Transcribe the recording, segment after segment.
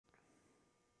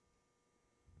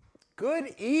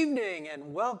Good evening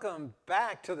and welcome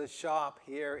back to the shop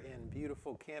here in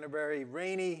beautiful Canterbury.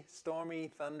 Rainy,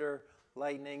 stormy, thunder,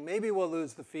 lightning. Maybe we'll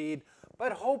lose the feed,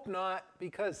 but hope not,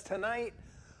 because tonight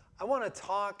I want to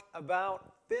talk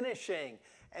about finishing.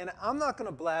 And I'm not going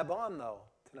to blab on though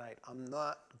tonight. I'm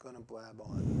not going to blab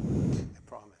on, I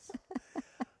promise.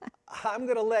 I'm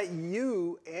going to let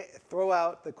you throw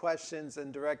out the questions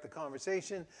and direct the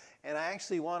conversation. And I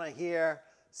actually want to hear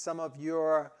some of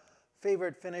your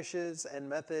favorite finishes and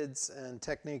methods and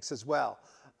techniques as well.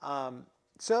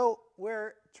 So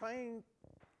we're trying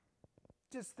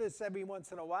just this every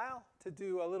once in a while to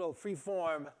do a little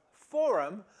freeform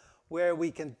forum where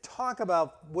we can talk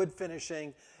about wood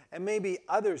finishing and maybe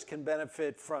others can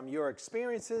benefit from your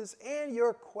experiences and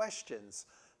your questions.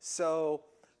 So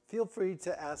feel free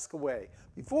to ask away.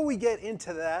 Before we get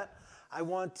into that, I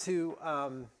want to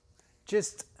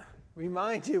just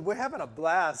remind you, we're having a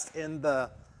blast in the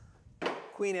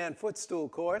Queen Anne footstool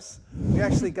course. We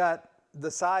actually got the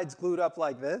sides glued up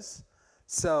like this.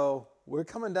 So we're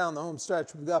coming down the home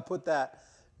stretch. We've got to put that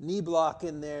knee block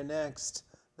in there next.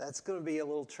 That's going to be a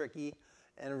little tricky,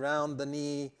 and around the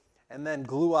knee, and then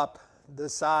glue up the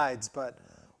sides. But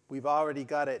we've already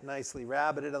got it nicely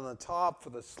rabbited on the top for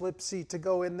the slip seat to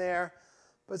go in there.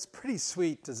 But it's pretty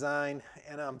sweet design,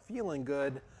 and I'm feeling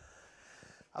good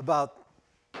about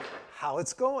how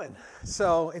it's going.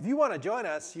 So if you want to join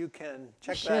us, you can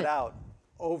check that out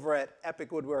over at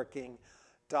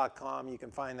epicwoodworking.com. You can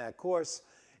find that course.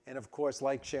 And of course,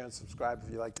 like, share, and subscribe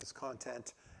if you like this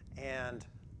content. And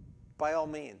by all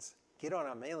means, get on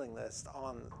our mailing list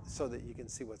so that you can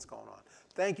see what's going on.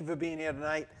 Thank you for being here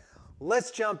tonight. Let's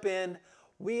jump in.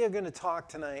 We are going to talk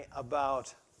tonight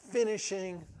about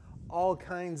finishing, all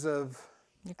kinds of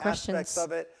aspects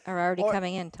of it. Are already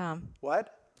coming in, Tom.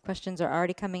 What? Questions are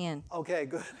already coming in. Okay,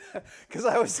 good. Because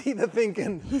I was either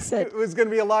thinking it was going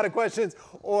to be a lot of questions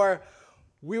or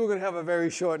we were going to have a very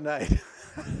short night.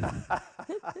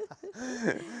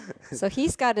 So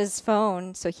he's got his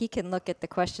phone so he can look at the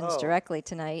questions directly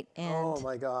tonight. And oh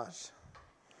my gosh.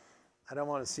 I don't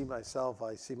want to see myself.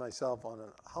 I see myself on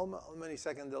how many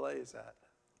second delay is that?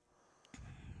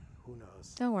 Who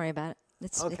knows? Don't worry about it.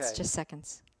 It's just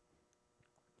seconds.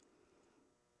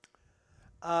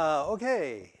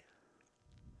 Okay.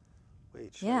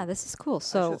 Wait. Yeah, this is cool. I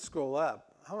So should scroll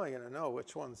up. How am I going to know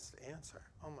which one's to answer?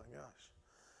 Oh my gosh.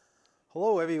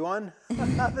 Hello, everyone.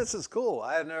 This is cool.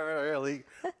 I had never really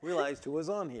realized who was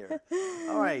on here.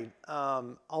 All right.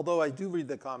 Although I do read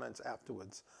the comments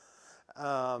afterwards.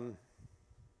 All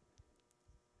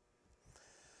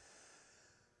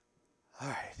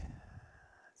right.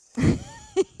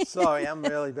 Sorry, I'm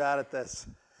really bad at this.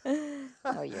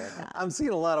 oh, you're not. I'm seeing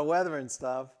a lot of weather and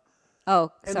stuff.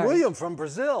 Oh, and sorry. William from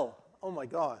Brazil. Oh my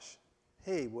gosh.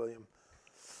 Hey, William.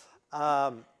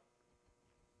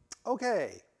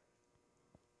 Okay.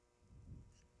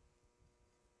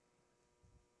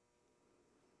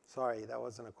 Sorry, that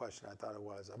wasn't a question. I thought it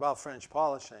was. About French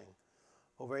polishing.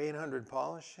 Over 800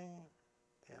 polishing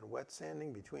and wet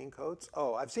sanding between coats.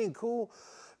 Oh, I've seen cool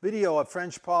video of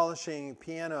French polishing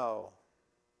piano,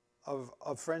 of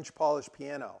French polished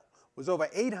piano. It was over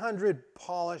 800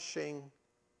 polishing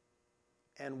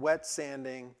and wet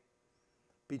sanding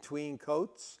between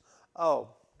coats.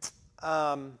 Oh,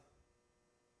 not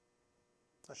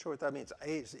sure what that means.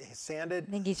 Sanded?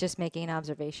 I think he's just making an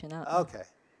observation up. Okay.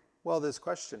 Well, there's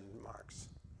question marks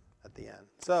at the end.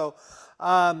 So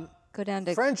go down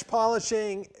to French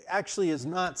polishing actually is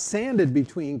not sanded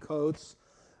between coats.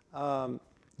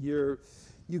 You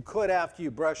could after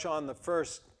you brush on the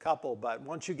first couple, but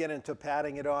once you get into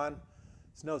patting it on,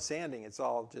 there's no sanding. It's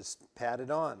all just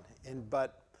patted on.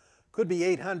 But could be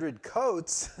 800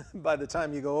 coats by the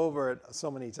time you go over it so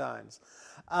many times.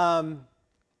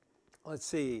 Let's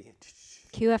see.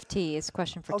 QFT is a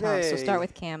question for Tom. So start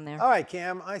with Cam there. All right,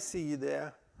 Cam, I see you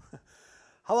there.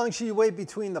 How long should you wait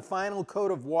between the final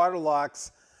coat of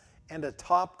waterlocks and a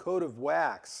top coat of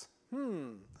wax?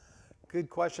 Good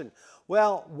question.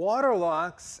 Well,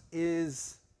 waterlocks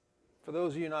is, for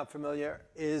those of you not familiar,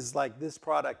 is like this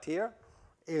product here.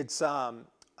 It's a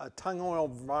tung oil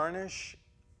varnish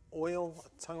oil,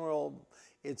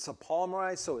 it's a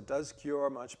polymerized, so it does cure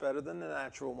much better than the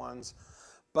natural ones.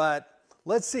 But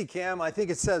let's see, Cam, I think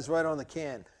it says right on the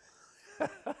can.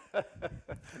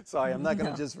 Sorry, I'm not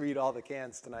going to just read all the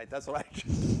cans tonight. That's what I should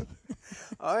do.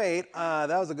 All right,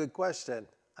 that was a good question.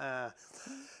 No,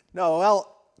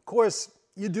 well, of course,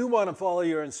 you do want to follow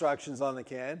your instructions on the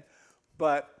can,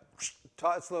 but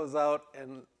toss those out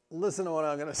and listen to what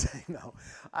I'm going to say. No,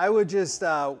 I would just,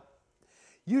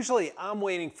 usually I'm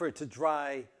waiting for it to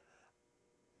dry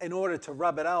in order to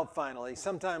rub it out finally.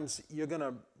 Sometimes you're going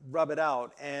to rub it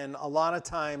out. And a lot of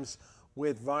times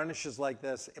with varnishes like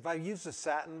this, if I use a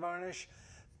satin varnish,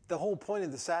 the whole point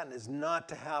of the satin is not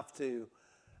to have to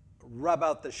rub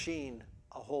out the sheen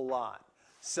a whole lot.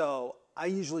 So I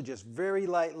usually just very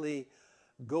lightly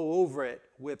go over it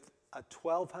with a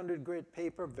 1200 grit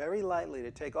paper, very lightly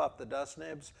to take off the dust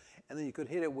nibs, and then you could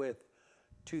hit it with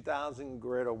 2000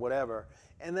 grit or whatever.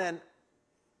 And then,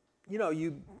 you know,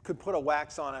 you could put a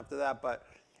wax on after that, but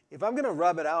if I'm gonna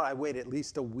rub it out, I wait at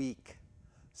least a week.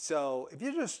 So if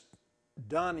you're just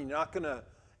done, you're not gonna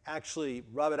actually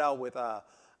rub it out with an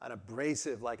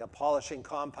abrasive, like a polishing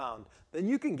compound, then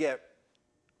you can get,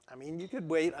 I mean, you could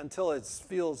wait until it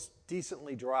feels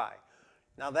decently dry.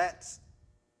 Now that's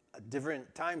a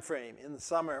different time frame. In the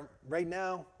summer, right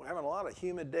now, we're having a lot of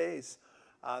humid days.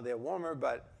 They're warmer,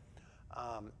 but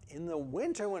in the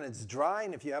winter when it's dry,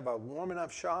 and if you have a warm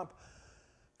enough shop,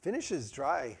 finishes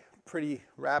dry pretty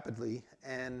rapidly.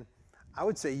 And I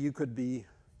would say you could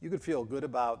feel good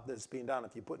about this being done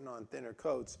if you're putting on thinner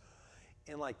coats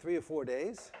in like 3 or 4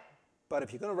 days. But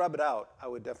if you're gonna rub it out, I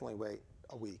would definitely wait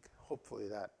a week. Hopefully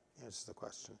that answers the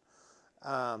question.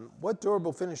 What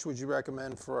durable finish would you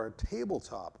recommend for a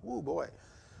tabletop? Oh boy.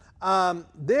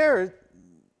 Waterlocks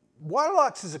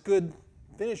is a good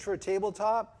finish for a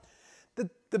tabletop.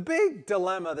 The big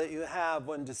dilemma that you have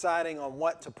when deciding on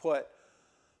what to put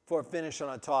for a finish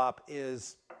on a top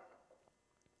is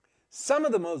some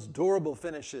of the most durable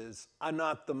finishes are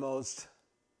not the most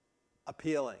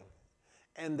appealing.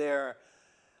 And they're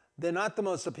not the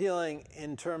most appealing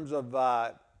in terms of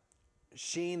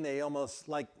sheen. They almost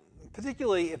like,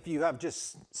 particularly if you have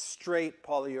just straight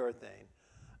polyurethane.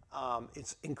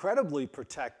 It's incredibly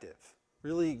protective,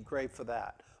 really great for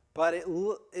that. But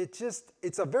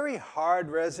it's a very hard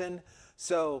resin.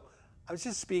 So I was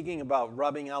just speaking about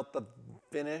rubbing out the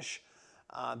finish.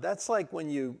 That's like when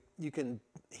you can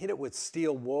hit it with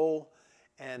steel wool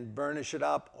and burnish it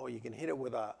up, or you can hit it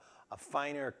with a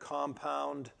finer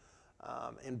compound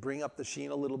and bring up the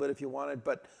sheen a little bit if you wanted.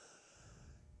 But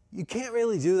you can't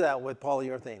really do that with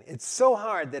polyurethane. It's so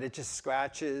hard that it just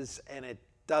scratches and it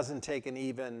doesn't take an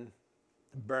even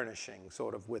burnishing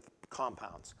sort of with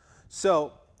compounds.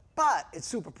 So, but it's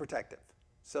super protective.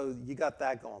 So you got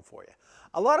that going for you.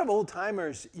 A lot of old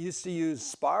timers used to use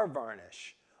spar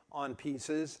varnish on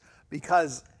pieces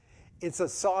because it's a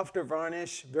softer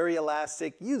varnish, very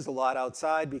elastic, used a lot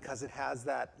outside because it has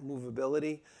that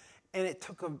movability. And it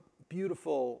took a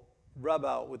beautiful rub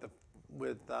out with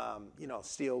you know,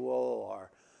 steel wool,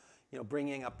 or, you know,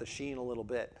 bringing up the sheen a little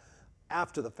bit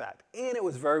after the fact. And it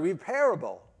was very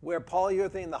repairable, where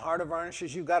polyurethane, the harder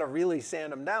varnishes, you've got to really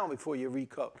sand them down before you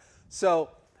recoat. So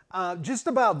just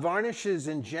about varnishes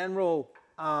in general,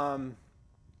 I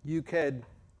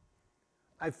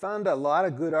found a lot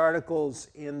of good articles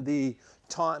in the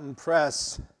Taunton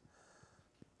Press.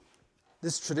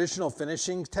 This traditional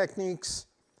finishing techniques,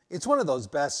 it's one of those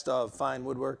best of fine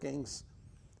woodworkings.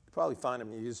 Probably find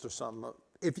them used or something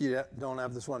if you don't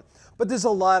have this one. But there's a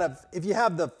lot of, if you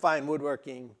have the fine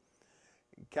woodworking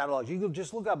catalogs, you can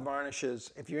just look up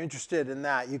varnishes. If you're interested in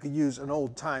that, you could use an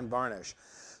old time varnish.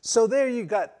 So there you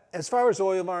got, as far as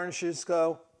oil varnishes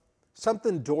go,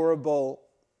 something durable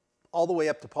all the way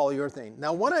up to polyurethane.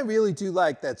 Now, one I really do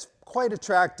like that's quite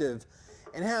attractive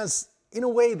and has, in a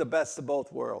way, the best of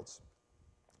both worlds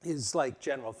is like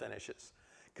General Finishes.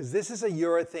 Because this is a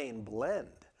urethane blend.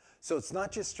 So it's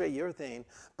not just straight urethane,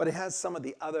 but it has some of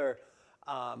the other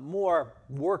more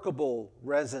workable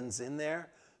resins in there.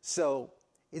 So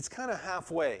it's kind of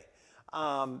halfway.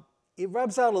 It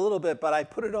rubs out a little bit, but I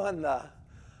put it on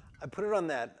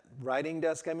that writing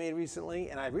desk I made recently,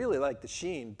 and I really like the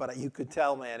sheen, but you could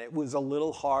tell, man, it was a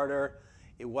little harder.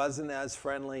 It wasn't as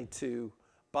friendly to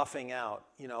buffing out,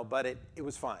 you know, but it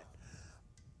was fine.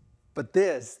 But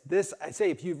this, I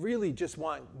say, if you really just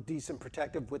want decent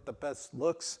protective with the best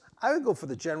looks, I would go for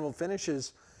the General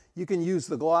Finishes. You can use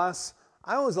the gloss.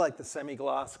 I always like the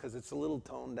semi-gloss because it's a little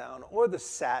toned down, or the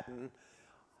satin,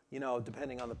 you know,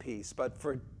 depending on the piece. But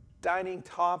for dining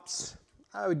tops,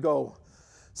 I would go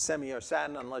semi or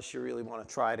satin unless you really want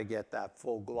to try to get that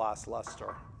full gloss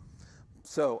luster.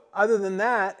 So other than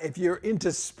that, if you're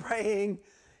into spraying,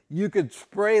 you could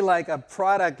spray like a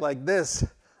product like this.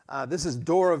 This is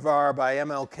Duravar by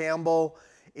M.L. Campbell.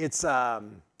 It's a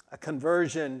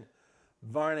conversion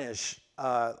varnish,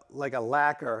 like a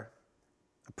lacquer,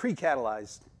 a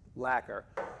pre-catalyzed lacquer.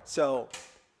 So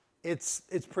it's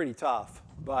pretty tough,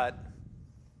 but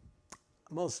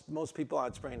most people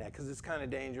aren't spraying that because it's kind of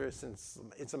dangerous and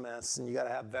it's a mess, and you got to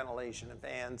have ventilation and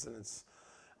fans, and it's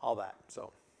all that.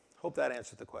 So hope that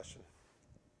answered the question.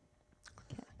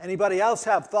 Anybody else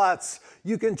have thoughts?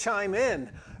 You can chime in.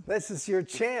 This is your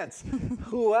chance.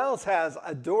 Who else has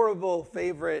a durable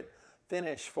favorite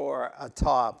finish for a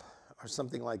top or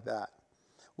something like that?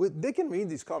 They can read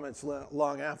these comments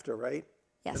long after, right?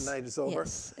 Yes. The night is over.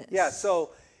 Yes. Yeah,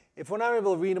 so if we're not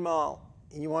able to read them all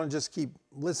and you want to just keep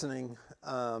listening,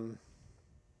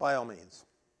 by all means.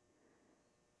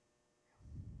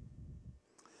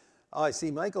 Oh, I see,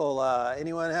 Michael.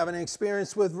 Anyone have any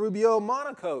experience with Rubio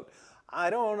monocoat? I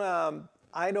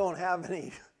don't have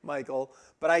any, Michael,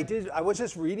 but I was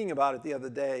just reading about it the other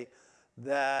day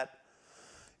that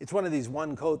it's one of these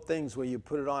one coat things where you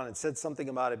put it on. It said something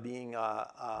about it being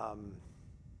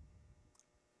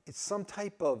it's some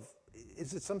type of,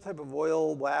 is it some type of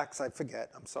oil wax? I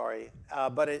forget. I'm sorry,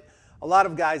 but a lot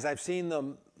of guys I've seen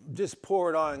them just pour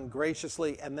it on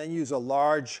graciously and then use a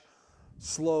large,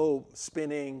 slow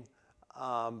spinning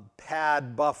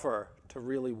pad buffer to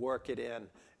really work it in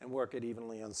and work it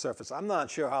evenly on the surface. I'm not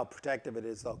sure how protective it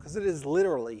is though, because it is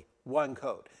literally one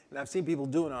coat. And I've seen people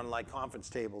doing it on like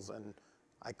conference tables, and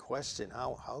I question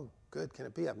how good can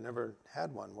it be? I've never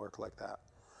had one work like that.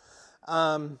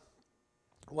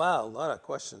 Wow, a lot of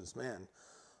questions, man.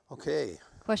 Okay.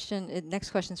 Next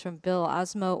question is from Bill.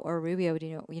 Osmo or Rubio? Do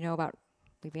you know about?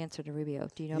 We've answered a Rubio.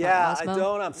 Do you know about Osmo? Yeah, I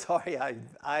don't. I'm sorry.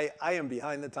 I am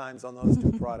behind the times on those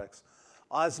two products.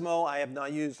 Osmo, I have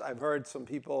not used. I've heard some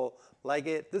people like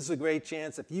it. This is a great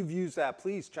chance. If you've used that,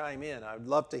 please chime in. I'd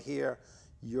love to hear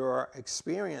your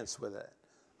experience with it.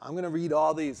 I'm going to read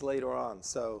all these later on.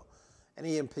 So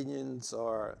any opinions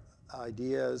or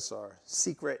ideas or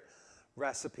secret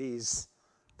recipes,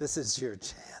 this is your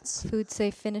chance. Food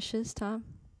safe finishes, Tom?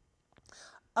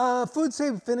 Food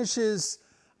safe finishes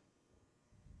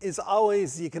is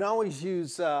always, you can always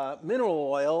use mineral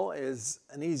oil is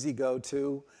an easy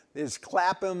go-to. There's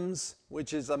Clapham's,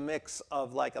 which is a mix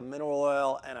of like a mineral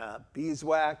oil and a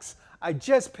beeswax. I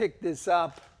just picked this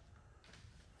up.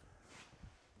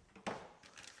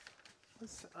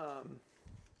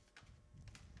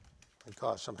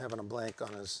 Gosh, I'm having a blank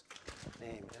on his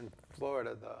name. In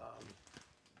Florida,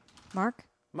 Mark?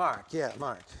 Mark, yeah,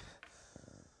 Mark.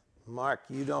 Mark,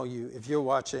 if you're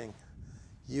watching,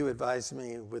 you advised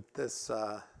me with this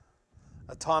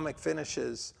Atomic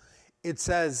Finishes. It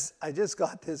says, I just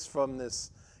got this from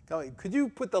this company. Could you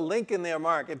put the link in there,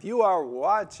 Mark? If you are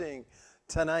watching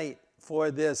tonight for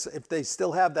this, if they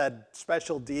still have that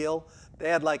special deal, they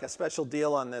had like a special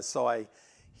deal on this, so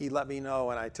he let me know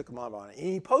and I took him up on it. And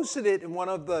he posted it in one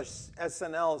of the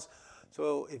SNLs,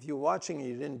 so if you're watching and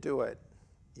you didn't do it,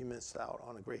 you missed out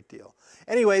on a great deal.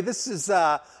 Anyway, this is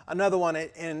another one,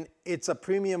 and it's a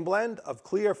premium blend of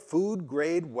clear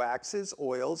food-grade waxes,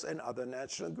 oils, and other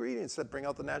natural ingredients that bring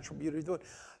out the natural beauty to it.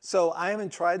 So I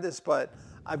haven't tried this, but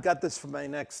I've got this for my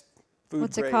next food-grade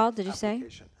What's it called, did you say?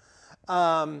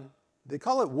 They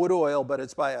call it wood oil, but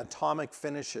it's by Atomic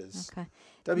Finishes. Okay.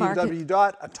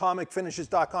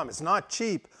 www.atomicfinishes.com. It's not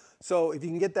cheap, so if you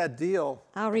can get that deal.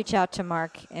 I'll reach out to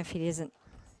Mark if he isn't.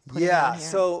 Yeah,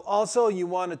 so also you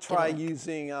want to try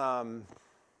using, what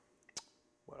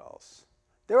else?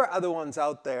 There are other ones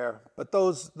out there, but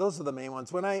those are the main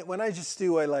ones. When I just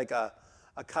do a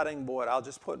cutting board, I'll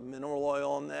just put mineral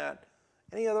oil in that.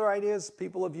 Any other ideas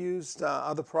people have used,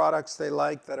 other products they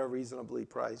like that are reasonably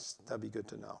priced? That'd be good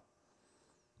to know.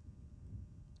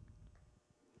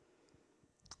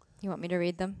 You want me to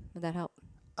read them? Would that help?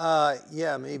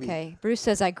 Yeah, maybe. Okay. Bruce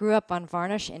says, I grew up on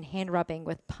varnish and hand rubbing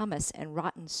with pumice and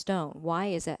rotten stone. Why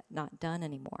is it not done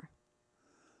anymore?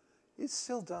 It's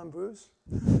still done, Bruce.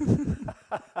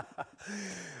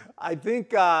 I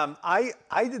think I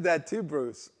did that too,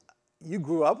 Bruce. You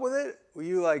grew up with it? Were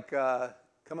you like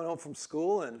coming home from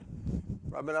school and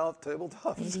rubbing out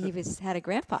tabletops? Maybe he had a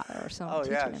grandpa or something. Oh,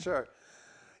 yeah, sure.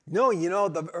 No,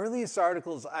 the earliest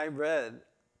articles I read,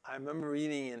 I remember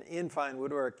reading in Fine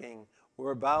Woodworking,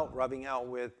 were about rubbing out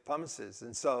with pumices.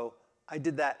 And so I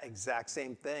did that exact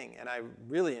same thing, and I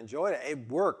really enjoyed it. It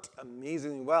worked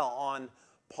amazingly well on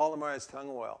polymerized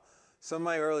tung oil. Some of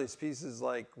my earliest pieces,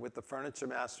 like with the Furniture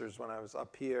Masters when I was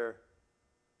up here,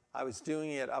 I was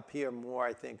doing it up here more,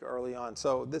 I think, early on.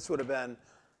 So this would have been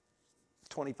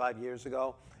 25 years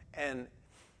ago. And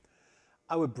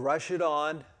I would brush it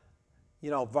on,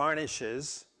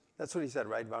 varnishes. That's what he said,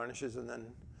 right? Varnishes, and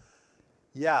then...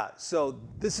 Yeah, so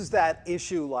this is that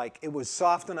issue, like it was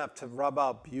soft enough to rub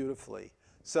out beautifully.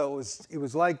 So it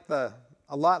was like a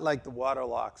lot like the water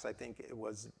locks. I think it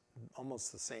was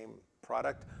almost the same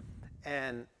product.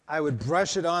 And I would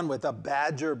brush it on with a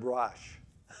Badger brush.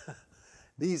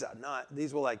 These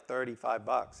were like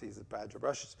 $35. These are Badger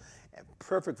brushes, and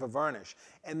perfect for varnish.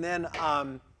 And then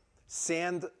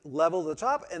sand level the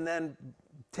top, and then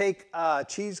take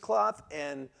cheesecloth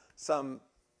and some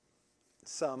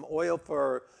some oil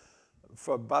for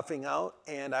buffing out,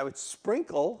 and I would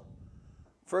sprinkle.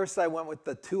 First I went with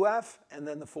the 2F and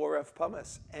then the 4F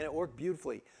pumice, and it worked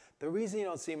beautifully. The reason you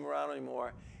don't see them around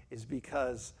anymore is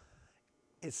because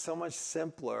it's so much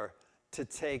simpler to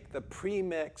take the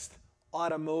pre-mixed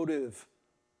automotive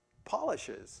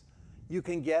polishes. You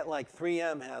can get, like,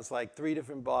 3M has like 3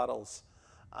 different bottles.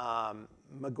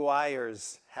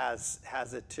 Meguiar's has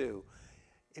it too.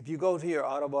 If you go to your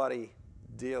auto body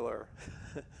dealer,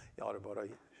 the auto body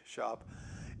shop,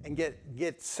 and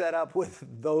get set up with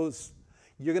those,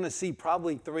 you're going to see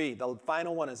probably 3. The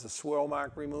final one is a swirl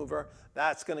mark remover.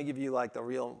 That's going to give you like the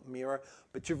real mirror.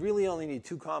 But you really only need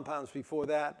 2 compounds before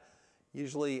that.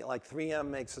 Usually like 3M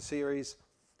makes a series.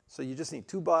 So you just need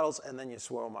 2 bottles and then your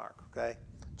swirl mark, okay?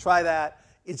 Try that.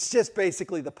 It's just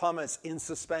basically the pumice in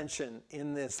suspension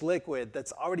in this liquid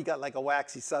that's already got like a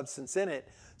waxy substance in it.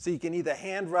 So you can either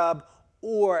hand rub,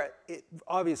 or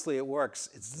obviously it works.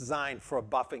 It's designed for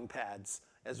buffing pads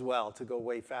as well to go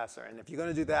way faster. And if you're going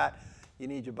to do that, you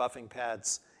need your buffing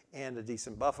pads and a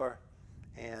decent buffer.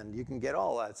 And you can get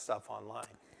all that stuff online.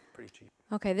 Pretty cheap.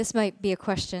 Okay, this might be a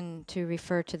question to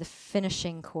refer to the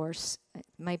finishing course. It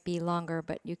might be longer,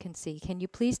 but you can see. Can you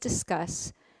please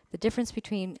discuss the difference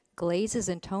between glazes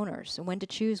and toners, and when to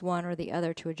choose one or the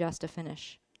other to adjust a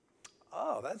finish?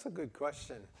 Oh, that's a good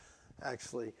question,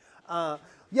 actually.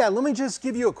 Yeah, let me just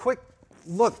give you a quick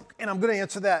look, and I'm going to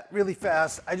answer that really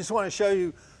fast. I just want to show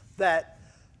you that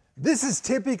this is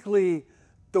typically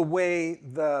the way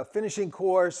the finishing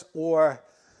course or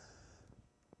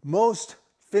most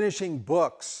finishing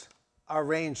books are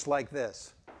arranged like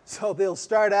this. So they'll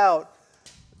start out,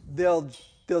 they'll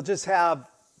just have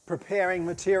preparing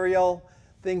material,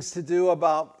 things to do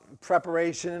about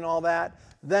preparation and all that,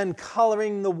 then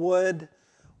coloring the wood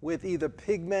with either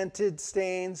pigmented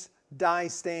stains, dye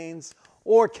stains,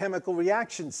 or chemical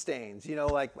reaction stains, you know,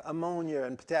 like ammonia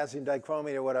and potassium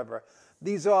dichromate or whatever.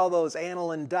 These are all those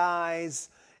aniline dyes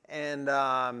and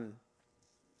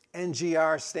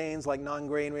NGR stains like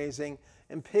non-grain raising,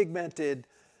 and pigmented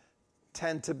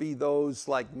tend to be those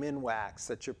like Minwax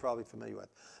that you're probably familiar with.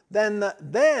 Then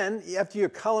after you're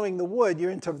coloring the wood,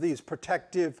 you're into these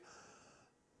protective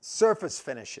surface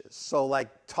finishes. So like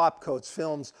top coats,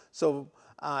 films. So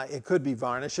it could be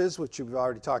varnishes, which we've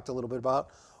already talked a little bit about,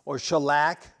 or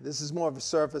shellac. This is more of a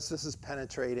surface. This is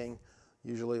penetrating.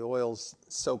 Usually oils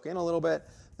soak in a little bit.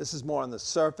 This is more on the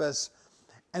surface.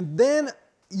 And then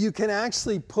you can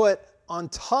actually put on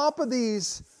top of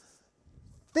these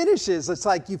finishes, it's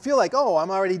like you feel like, oh, I'm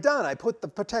already done. I put the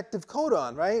protective coat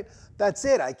on, right? That's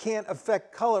it. I can't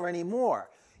affect color anymore.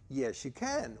 Yes, you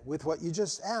can with what you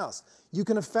just asked. You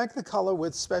can affect the color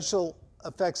with special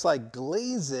effects like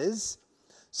glazes.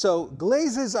 So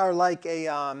glazes are like a,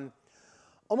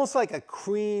 almost like a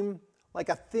cream, like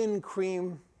a thin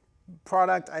cream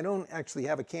product. I don't actually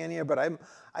have a can here, but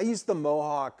I use the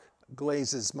Mohawk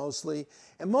glazes mostly.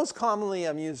 And most commonly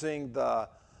I'm using the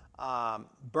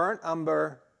burnt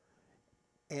umber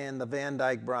and the Van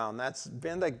Dyke brown.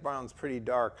 Van Dyke brown's pretty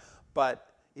dark, but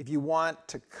if you want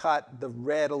to cut the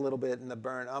red a little bit in the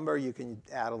burnt umber, you can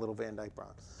add a little Van Dyke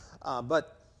brown.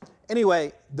 But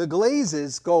anyway, the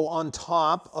glazes go on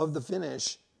top of the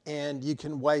finish, and you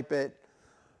can wipe it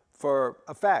for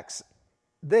effects.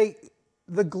 The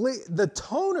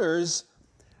toners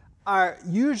are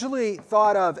usually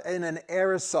thought of in an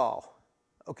aerosol.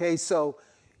 Okay, so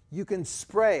you can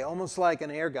spray almost like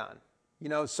an air gun, you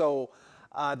know. So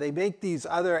they make these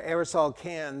other aerosol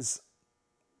cans.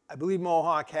 I believe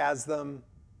Mohawk has them.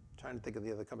 I'm trying to think of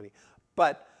the other company.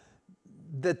 But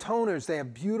the toners, they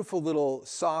have beautiful little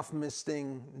soft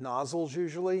misting nozzles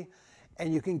usually,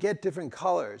 and you can get different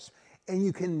colors, and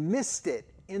you can mist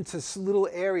it into little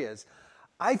areas.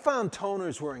 I found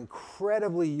toners were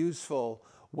incredibly useful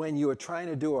when you were trying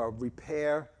to do a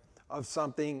repair of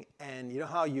something, and you know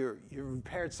how you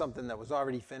repaired something that was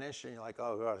already finished, and you're like,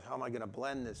 oh God, how am I going to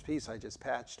blend this piece I just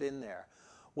patched in there?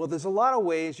 Well, there's a lot of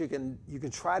ways you can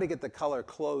try to get the color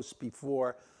close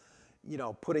before, you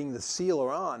know, putting the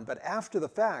sealer on. But after the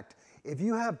fact, if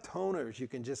you have toners, you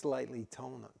can just lightly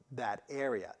tone that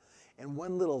area. And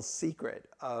one little secret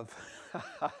of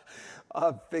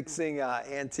of fixing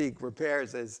antique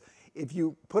repairs is if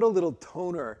you put a little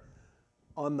toner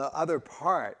on the other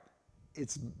part,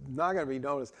 it's not going to be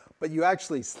noticed, but you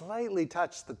actually slightly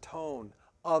touch the tone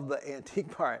of the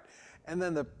antique part, and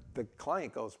then the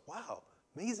client goes, wow,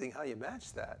 amazing how you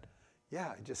matched that.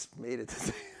 Yeah, I just made it.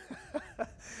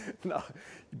 No,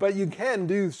 but you can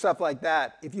do stuff like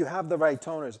that if you have the right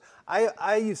toners.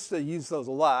 I used to use those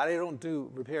a lot. I don't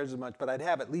do repairs as much, but I'd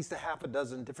have at least a half a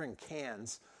dozen different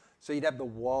cans So you'd have the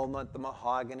walnut, the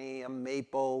mahogany, a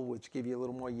maple, which give you a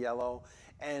little more yellow.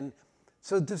 And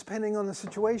so depending on the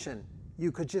situation,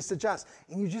 you could just adjust.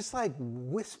 And you're just like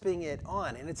wisping it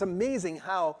on. And it's amazing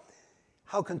how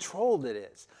controlled it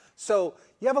is. So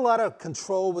you have a lot of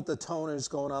control with the toners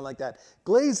going on like that.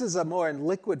 Glazes are more in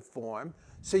liquid form.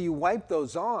 So you wipe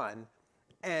those on,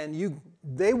 and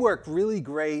they work really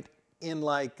great in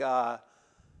like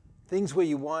things where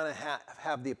you want to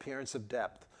have the appearance of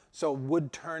depth. So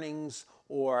wood turnings,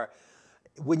 or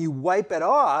when you wipe it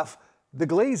off, the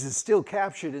glaze is still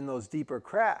captured in those deeper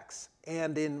cracks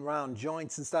and in round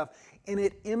joints and stuff. And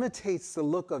it imitates the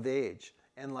look of age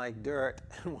and like dirt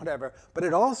and whatever. But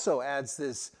it also adds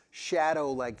this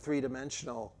shadow, like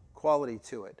three-dimensional quality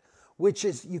to it, which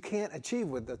is you can't achieve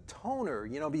with the toner,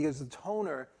 because the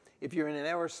toner, if you're in an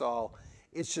aerosol,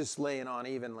 it's just laying on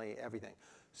evenly everything.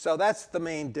 So that's the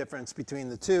main difference between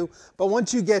the two. But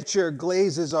once you get your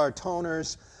glazes or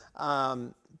toners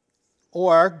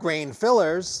or grain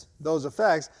fillers, those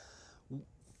effects,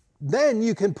 then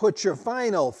you can put your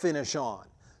final finish on.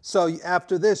 So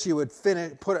after this, you would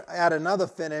add another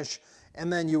finish,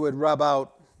 and then you would rub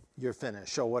out your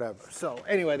finish or whatever. So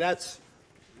anyway, that's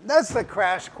the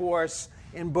crash course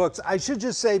in books. I should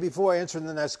just say before answering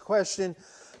the next question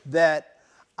that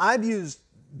I've used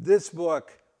this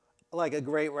book like a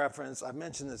great reference. I've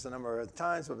mentioned this a number of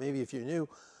times, but maybe if you're new,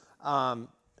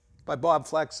 by Bob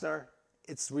Flexner.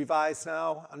 It's revised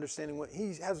now, understanding what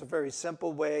he has a very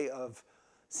simple way of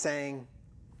saying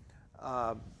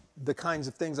the kinds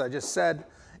of things I just said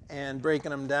and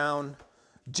breaking them down.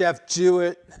 Jeff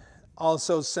Jewett,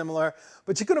 also similar.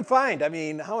 But you couldn't find,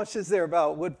 how much is there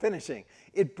about wood finishing?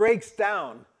 It breaks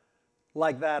down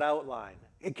like that outline.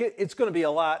 It's going to be a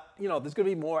lot, there's going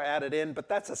to be more added in, but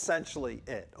that's essentially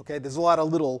it, okay? There's a lot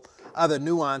of little other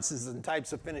nuances and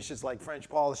types of finishes like French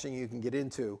polishing you can get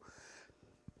into.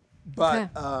 But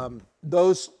okay.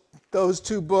 Those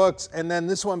two books, and then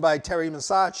this one by Terry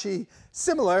Masacci,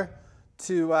 similar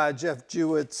to Jeff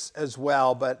Jewett's as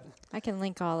well. But I can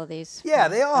link all of these. Yeah,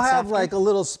 they all have like a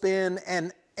little spin,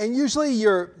 and usually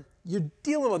you're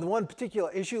dealing with one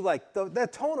particular issue, like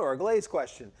that toner or glaze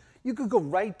question. You could go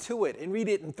right to it and read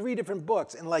it in 3 different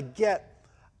books and like get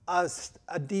a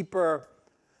deeper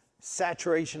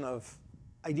saturation of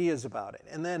ideas about it.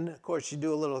 And then, of course, you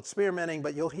do a little experimenting,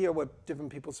 but you'll hear what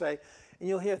different people say, and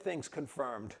you'll hear things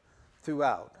confirmed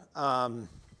throughout.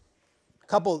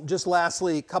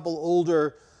 Lastly, a couple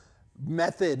older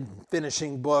method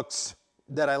finishing books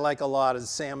that I like a lot is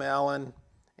Sam Allen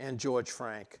and George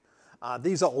Frank.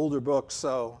 These are older books,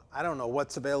 so I don't know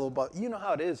what's available, but you know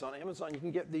how it is on Amazon. You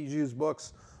can get these used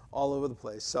books all over the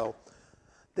place. So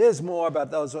there's more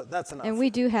about those. That's enough. And we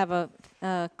do have a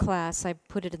class. I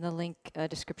put it in the link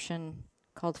description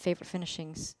called Favorite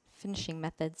Finishing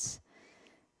Methods.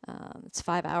 It's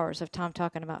 5 hours of Tom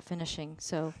talking about finishing.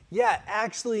 So yeah,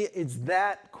 actually, it's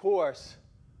that course,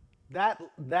 that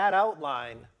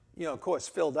outline, of course,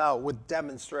 filled out with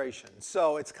demonstrations.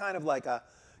 So it's kind of like a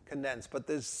condensed, but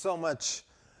there's so much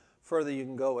further you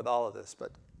can go with all of this.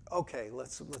 But okay,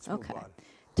 let's move on.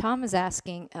 Tom is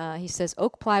asking, he says,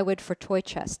 oak plywood for toy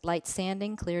chest, light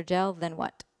sanding, clear gel, then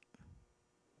what?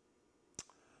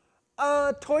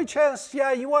 Toy chest,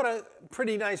 yeah, you want a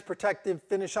pretty nice protective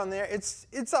finish on there.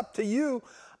 It's up to you.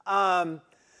 I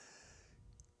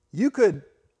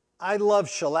love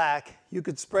shellac. You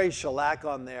could spray shellac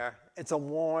on there. It's a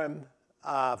warm,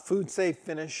 food-safe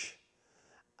finish.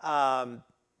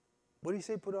 What do you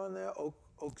say put on there?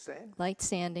 Oak stain? Light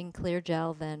sanding, clear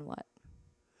gel, then what?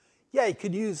 Yeah, you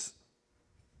could use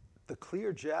the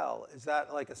clear gel. Is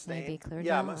that like a stain? Maybe clear gel.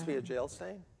 Yeah, it must be a gel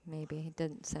stain. Maybe, he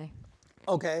didn't say.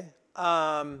 Okay.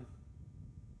 Or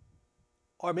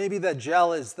maybe the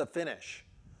gel is the finish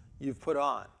you've put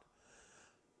on.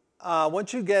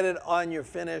 Once you get it on your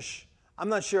finish, I'm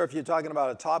not sure if you're talking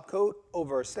about a top coat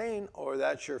over a stain or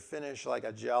that's your finish like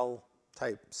a gel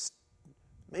type.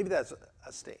 Maybe that's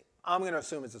a stain. I'm going to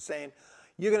assume it's a stain.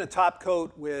 You're going to top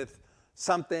coat with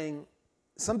something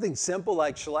simple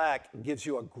like shellac gives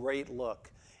you a great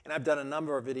look. And I've done a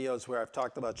number of videos where I've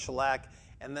talked about shellac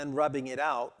and then rubbing it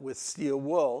out with steel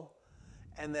wool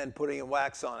and then putting a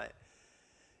wax on it.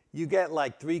 You get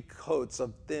like 3 coats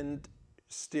of thin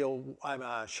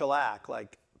shellac,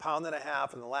 like 1.5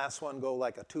 pounds, and the last one go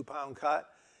like a 2-pound cut.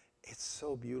 It's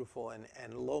so beautiful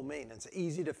and low maintenance,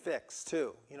 easy to fix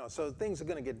too. So things are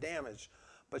going to get damaged,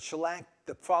 but shellac,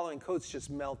 the following coats just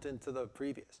melt into the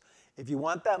previous. If you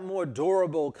want that more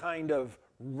durable kind of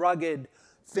rugged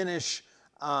finish,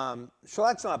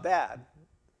 shellac's not bad,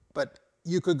 but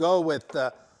you could go with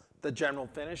the general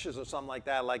finishes or something like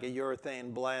that, like a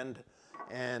urethane blend,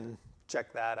 and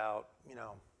check that out.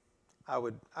 I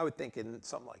would think in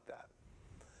something like that.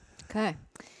 Okay.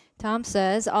 Tom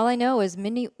says, all I know is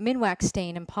Minwax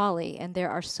stain and poly, and there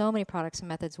are so many products and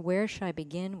methods. Where should I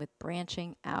begin with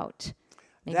branching out?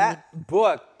 Maybe that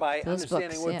book by those Understanding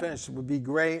books, Wood Finish would be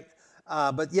great.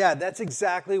 But yeah, that's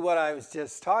exactly what I was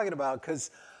just talking about, because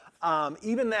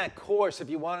even that course, if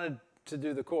you wanted to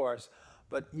do the course,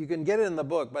 but you can get it in the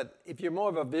book, but if you're more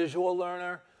of a visual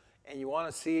learner and you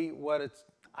want to see what it's,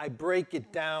 I break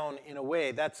it down in a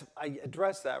way. I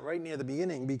address that right near the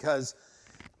beginning, because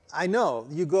I know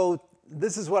you go,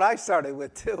 this is what I started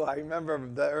with too. I remember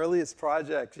the earliest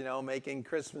project, you know, making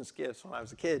Christmas gifts when I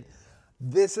was a kid.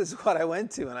 This is what I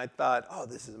went to, and I thought, oh,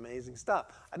 this is amazing stuff.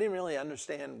 I didn't really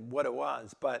understand what it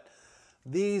was, but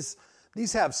these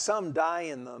have some dye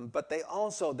in them, but they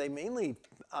mainly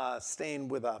stain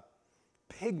with a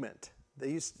pigment.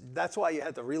 That's why you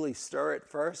had to really stir it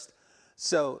first.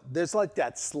 So there's like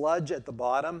that sludge at the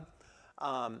bottom.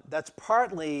 That's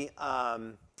partly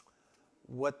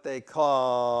what they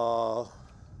call,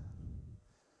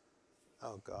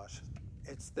 oh gosh,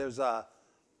 there's a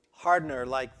hardener,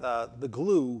 like the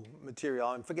glue material.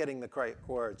 I'm forgetting the correct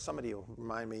word. Somebody will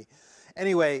remind me.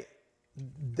 Anyway,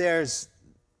 there's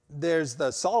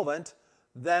the solvent,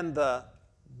 then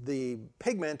the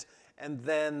pigment, and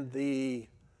then the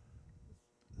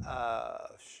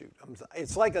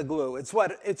it's like a glue. It's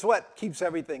what keeps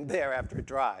everything there after it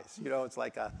dries. You know, it's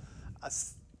like a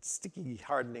sticky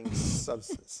hardening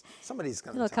substance. Somebody's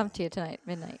going to. it'll come to you tonight,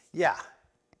 midnight. Yeah.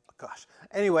 Gosh.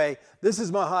 Anyway, this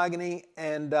is mahogany,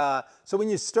 and so when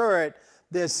you stir it,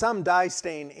 there's some dye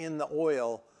stain in the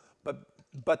oil,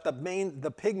 but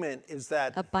the pigment is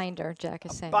that A binder, Jack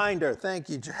is saying. binder. Thank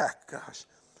you, Jack. Gosh,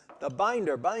 the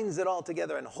binder binds it all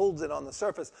together and holds it on the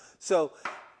surface. So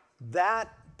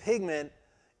that pigment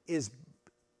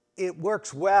it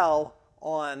works well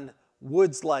on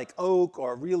woods like oak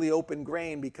or really open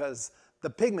grain, because the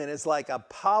pigment is like a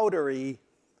powdery,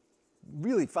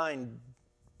 really fine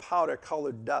powder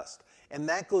colored dust, and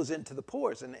that goes into the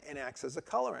pores and acts as a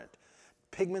colorant.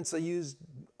 Pigments are used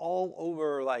all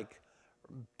over, like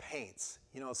paints,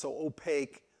 you know, so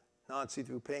opaque,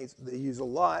 non-see-through paints, they use a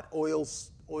lot.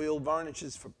 Oil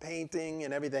varnishes for painting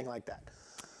and everything like that.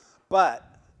 But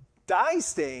dye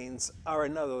stains are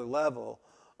another level,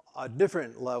 a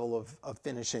different level of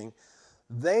finishing.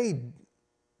 They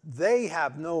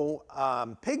have no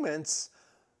pigments.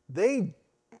 They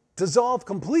dissolve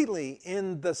completely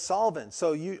in the solvent.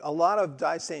 So a lot of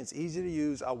dye stains, easy to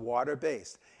use, are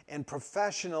water-based. And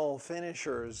professional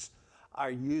finishers are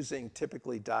using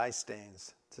typically dye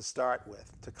stains to start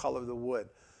with, to color the wood.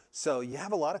 So you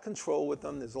have a lot of control with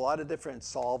them. There's a lot of different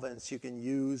solvents you can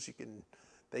use.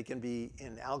 They can be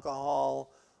in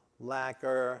alcohol,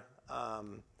 lacquer,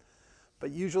 but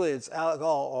usually it's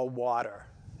alcohol or water.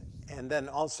 And then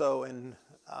also in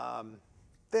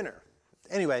thinner.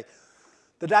 Anyway,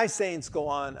 the dye stains go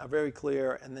on, are very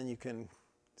clear, and then you can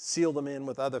seal them in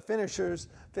with other finishes,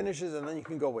 and then you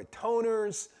can go with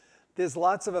toners. There's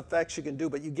lots of effects you can do,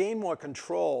 but you gain more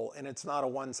control, and it's not a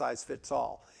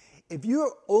one-size-fits-all. If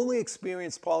you only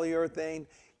experience polyurethane,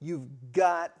 you've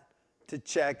got to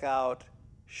check out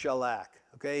shellac,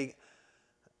 okay?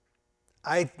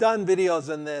 I've done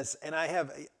videos on this, and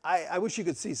I wish you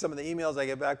could see some of the emails I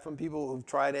get back from people who've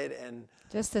tried it. And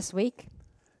Just this week?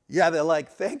 yeah, they're like,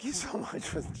 thank you so much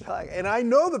for the shellac. And I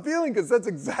know the feeling, because that's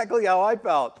exactly how I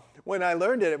felt when I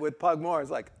learned it with Pugmore. It's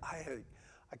like, I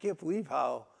can't believe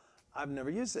how I've never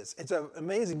used this. It's an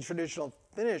amazing traditional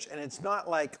finish, and it's not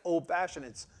like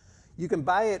old-fashioned. You can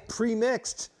buy it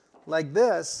pre-mixed like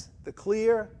this, the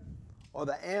clear or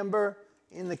the amber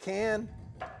in the can,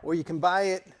 or you can buy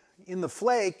it in the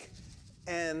flake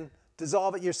and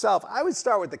dissolve it yourself. I would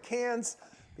start with the cans,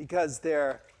 because they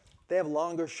have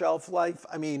longer shelf life.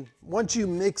 I mean, once you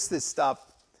mix this stuff,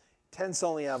 it tends to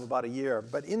only have about a year,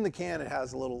 but in the can it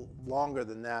has a little longer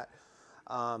than that.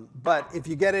 But if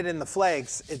you get it in the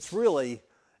flakes,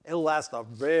 it'll last a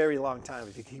very long time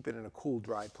if you keep it in a cool,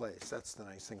 dry place. That's the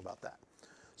nice thing about that.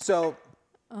 So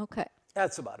Okay.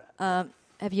 that's about it.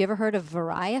 Have you ever heard of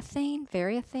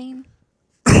Variethane?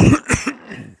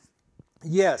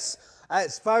 Yes,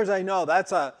 as far as I know,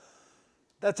 that's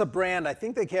a brand. I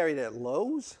think they carried it at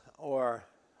Lowe's or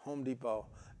Home Depot.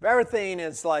 Varathane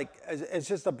is it's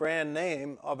just a brand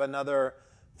name of another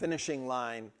finishing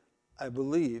line, I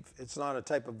believe. It's not a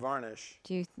type of varnish.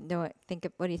 Do you know it?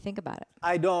 What do you think about it?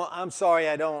 I'm sorry,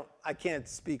 I can't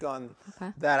speak on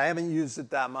that. I haven't used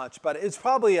it that much, but it's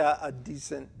probably a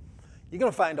decent. You're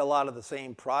going to find a lot of the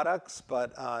same products,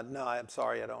 but no, I'm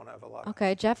sorry, I don't have a lot.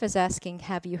 Okay, Jeff is asking,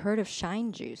 have you heard of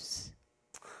Shine Juice?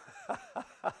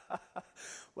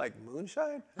 Like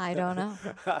moonshine? I don't know.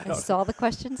 I don't That's all the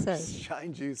question says.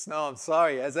 Shine juice. No, I'm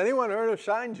sorry. Has anyone heard of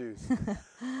shine juice?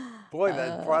 Boy,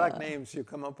 the product names you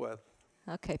come up with.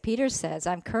 Okay, Peter says,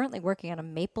 I'm currently working on a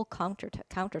maple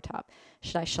countertop.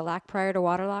 Should I shellac prior to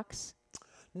waterlocks?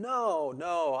 No,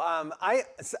 no.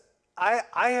 I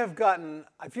have gotten,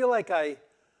 I feel like I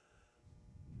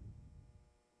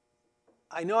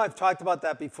know I've talked about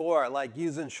that before, like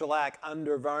using shellac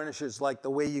under varnishes, like the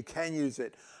way you can use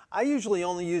it. I usually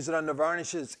only use it under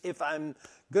varnishes if I'm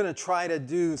going to try to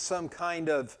do some kind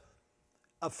of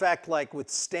effect like with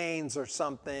stains or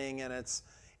something, and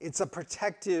it's a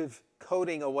protective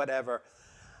coating or whatever.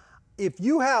 If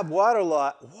you have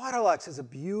Waterlux has a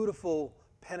beautiful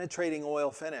penetrating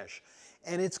oil finish,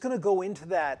 and it's going to go into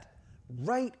that,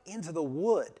 right into the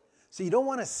wood. So you don't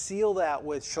want to seal that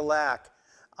with shellac.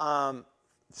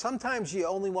 Sometimes you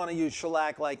only want to use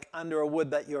shellac like under a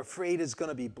wood that you're afraid is going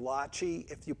to be blotchy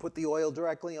if you put the oil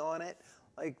directly on it.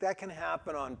 Like that can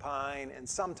happen on pine and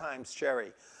sometimes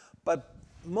cherry. But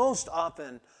most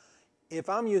often, if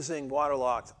I'm using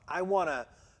Waterlocks, I want to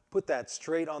put that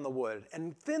straight on the wood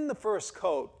and thin the first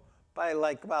coat by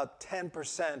like about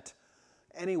 10%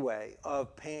 anyway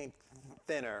of paint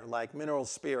thinner, like mineral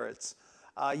spirits.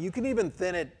 You can even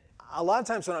thin it. A lot of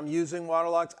times when I'm using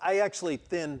Waterlocks, I actually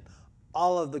thin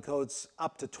all of the coats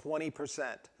up to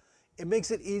 20%. It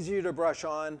makes it easier to brush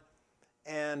on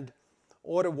and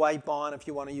or to wipe on if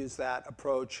you want to use that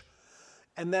approach.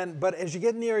 And then, but as you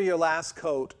get near your last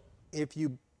coat, if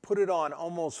you put it on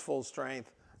almost full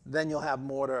strength, then you'll have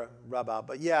more to rub out.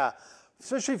 But yeah,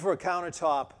 especially for a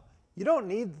countertop, you don't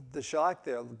need the shellac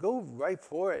there. Go right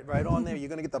for it, right on there. You're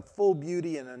going to get the full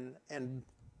beauty and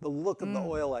the look of the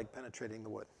oil like penetrating the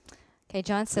wood. Okay,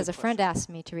 John says, a friend asked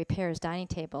me to repair his dining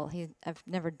table. I've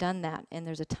never done that, and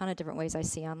there's a ton of different ways I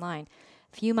see online.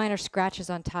 A few minor scratches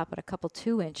on top, but a couple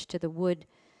 2-inch to the wood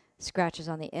scratches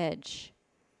on the edge.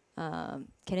 Can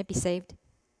it be saved?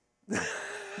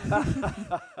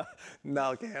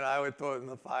 No, can't. I would throw it in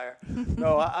the fire.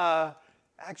 No,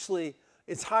 actually,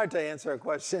 it's hard to answer a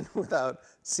question without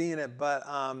seeing it, but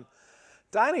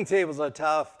dining tables are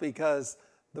tough because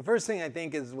the first thing I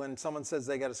think is when someone says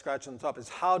they got a scratch on the top is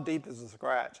how deep is the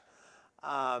scratch?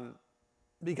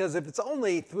 Because if it's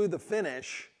only through the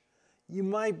finish, you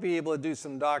might be able to do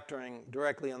some doctoring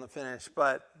directly on the finish,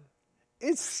 but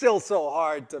it's still so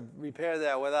hard to repair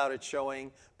that without it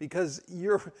showing because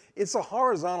it's a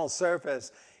horizontal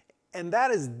surface, and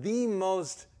that is the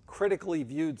most critically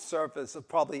viewed surface of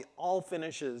probably all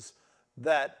finishes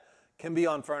that can be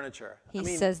on furniture.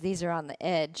 He says these are on the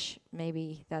edge.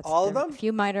 Maybe that's all of them? A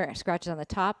few minor scratches on the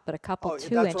top, but a couple 2-inch to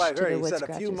the wood That's what I heard. He said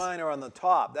scratches. a few minor on the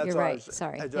top. That's You're what right. I was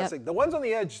Sorry. addressing. Yep. The ones on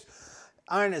the edge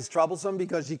aren't as troublesome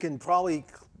because you can probably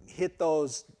hit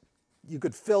those. You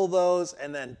could fill those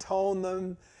and then tone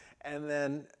them, and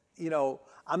then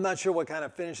I'm not sure what kind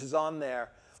of finish is on there.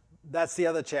 That's the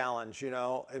other challenge.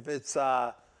 If it's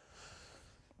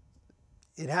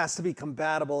it has to be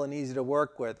compatible and easy to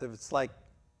work with.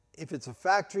 If it's a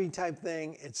factory type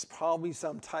thing, it's probably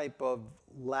some type of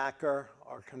lacquer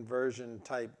or conversion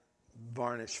type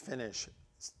varnish finish.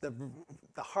 The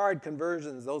hard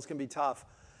conversions, those can be tough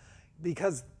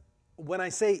because when I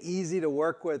say easy to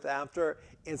work with after,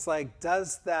 it's like,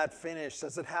 does that finish,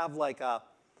 does it have like a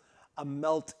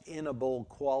melt-inable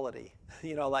quality?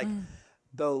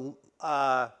 The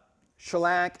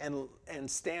shellac and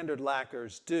standard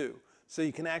lacquers do. So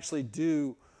you can actually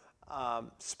do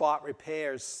spot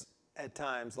repairs at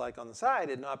times, like on the side,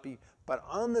 and not be, but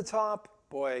on the top,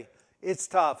 boy, it's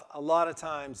tough. A lot of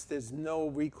times there's no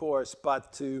recourse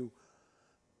but to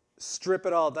strip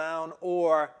it all down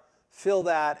or fill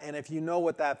that, and if you know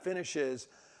what that finish is,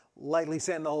 lightly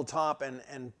sand the whole top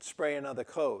and spray another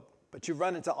coat. But you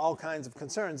run into all kinds of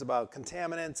concerns about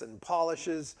contaminants and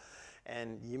polishes,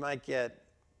 and you might get,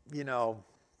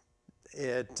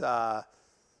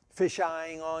 fish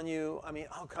eyeing on you. I mean,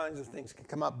 all kinds of things can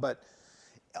come up, but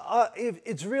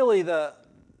it's really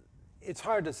it's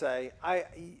hard to say.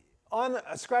 On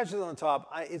scratches on the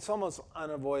top, it's almost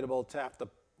unavoidable to have to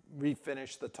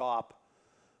refinish the top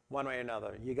one way or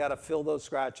another. You got to fill those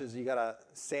scratches. You got to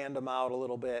sand them out a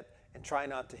little bit and try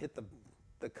not to hit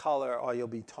the color, or you'll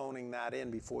be toning that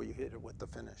in before you hit it with the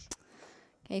finish.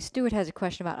 Okay, Stuart has a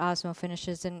question about Osmo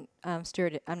finishes, and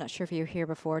Stuart, I'm not sure if you were here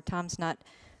before. Tom's not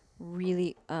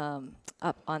really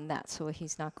up on that, so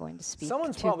he's not going to speak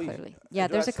Someone's too probably clearly. Yeah,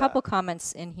 there's a addressed couple that.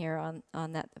 comments in here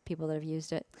on that, the people that have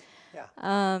used it.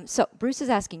 Yeah. So Bruce is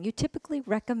asking, you typically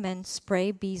recommend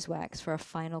spray beeswax for a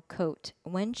final coat.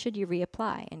 When should you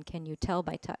reapply, and can you tell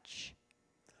by touch?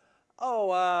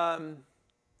 Oh,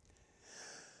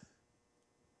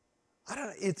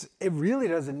 It really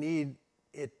doesn't need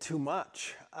it too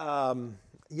much.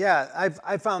 Yeah,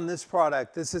 I found this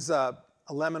product. This is a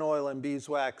lemon oil and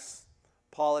beeswax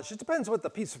polish. It depends what the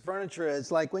piece of furniture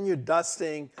is. Like when you're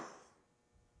dusting,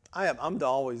 I'm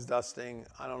always dusting.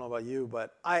 I don't know about you,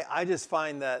 but I just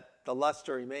find that the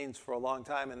luster remains for a long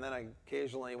time, and then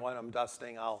occasionally when I'm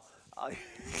dusting, I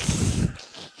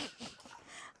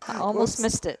almost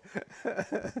missed it.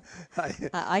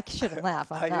 I shouldn't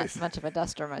laugh. I'm not much of a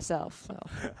duster myself. So.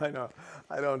 I know.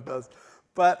 I don't dust.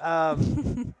 But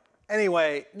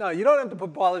anyway, no, you don't have to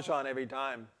put polish on every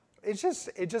time. It's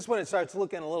just when it starts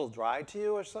looking a little dry to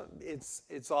you or something,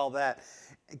 it's all that.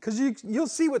 Because you'll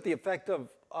see what the effect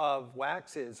of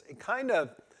wax is. It kind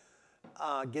of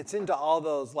gets into all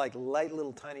those like light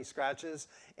little tiny scratches,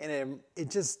 and it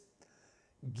just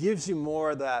gives you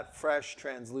more of that fresh,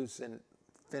 translucent,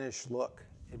 finished look.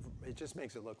 It just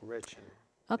makes it look rich.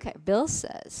 Okay, Bill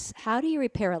says, how do you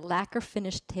repair a lacquer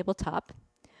finished tabletop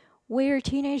where your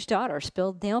teenage daughter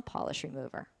spilled nail polish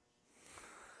remover?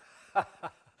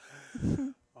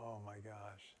 Oh my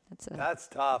gosh. That's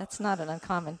tough. That's not an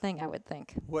uncommon thing, I would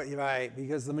think. Right,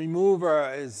 because the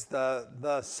remover is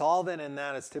the solvent in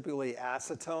that is typically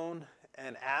acetone,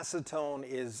 and acetone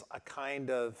is a kind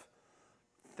of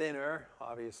thinner,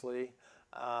 obviously,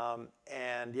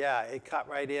 and yeah, it cut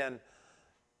right in.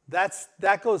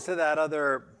 That goes to that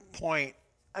other point.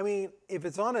 I mean, if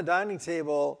it's on a dining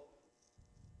table,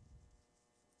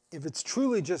 if it's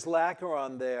truly just lacquer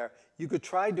on there, you could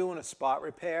try doing a spot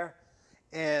repair,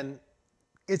 and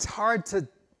it's hard to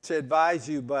advise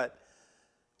you, but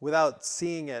without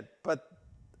seeing it. But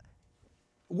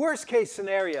worst case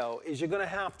scenario is you're going to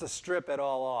have to strip it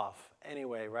all off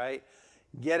anyway, right?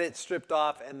 Get it stripped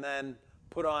off and then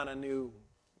put on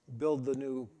build the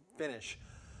new finish,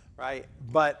 right?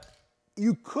 But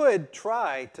you could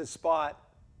try to spot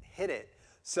hit it.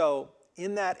 So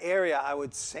in that area, I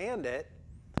would sand it,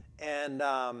 and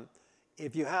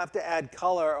if you have to add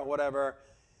color or whatever,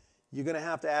 you're going to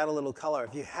have to add a little color.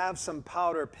 If you have some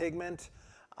powder pigment,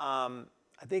 I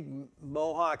think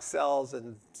Mohawk sells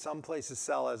and some places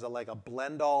sell as like a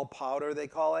blend-all powder, they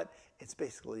call it. It's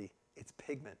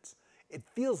pigments. It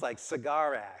feels like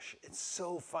cigar ash. It's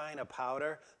so fine a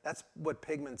powder. That's what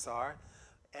pigments are.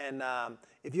 And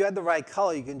if you had the right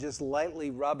color, you can just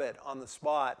lightly rub it on the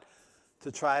spot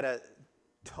to try to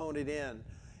tone it in.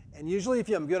 And usually if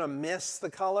I'm going to miss the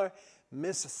color,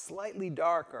 miss slightly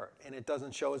darker and it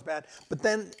doesn't show as bad. But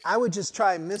then I would just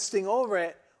try misting over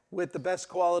it with the best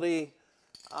quality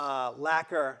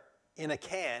lacquer in a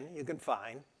can you can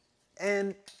find.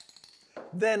 And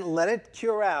then let it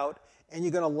cure out, and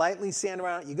you're going to lightly sand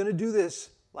around. You're going to do this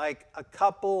like a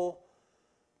couple,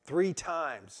 3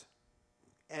 times.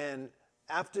 And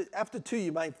after 2,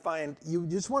 you might find you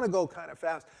just want to go kind of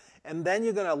fast. And then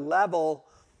you're going to level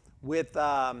with,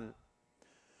 I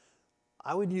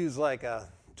would use like a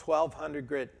 1200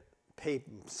 grit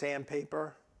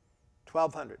sandpaper,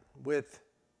 1200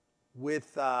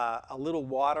 with a little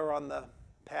water on the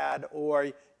pad,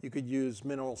 or you could use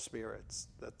mineral spirits.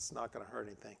 That's not going to hurt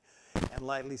anything. And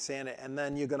lightly sand it. And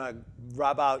then you're going to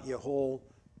rub out your whole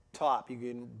top. You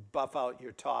can buff out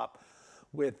your top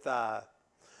with, you're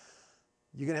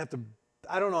going to have to,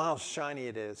 I don't know how shiny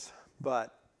it is,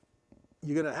 but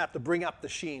you're going to have to bring up the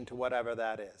sheen to whatever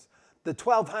that is. The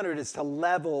 1200 is to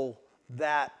level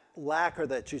that lacquer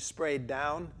that you sprayed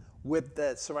down with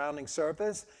the surrounding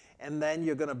surface, and then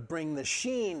you're going to bring the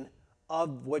sheen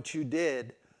of what you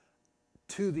did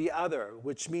to the other,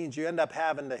 which means you end up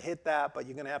having to hit that, but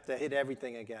you're going to have to hit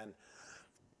everything again.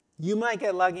 You might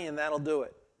get lucky and that'll do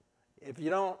it. If you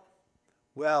don't,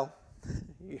 well,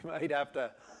 you might have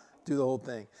to do the whole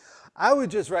thing. I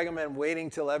would just recommend waiting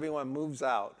till everyone moves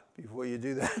out before you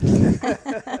do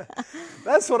that.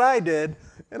 That's what I did,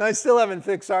 and I still haven't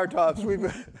fixed our tops.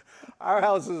 Our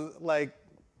house is like,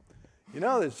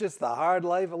 it's just the hard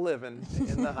life of living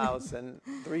in the house, and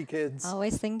 3 kids.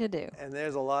 Always thing to do. And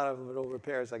there's a lot of little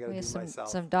repairs I got to do myself.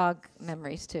 Some dog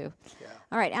memories too. Yeah.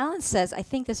 All right, Alan says, I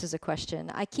think this is a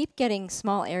question. I keep getting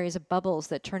small areas of bubbles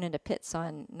that turn into pits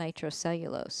on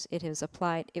nitrocellulose.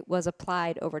 It was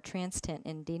applied over trans tint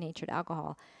in denatured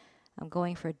alcohol. I'm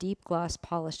going for a deep gloss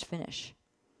polished finish.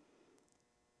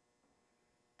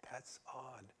 That's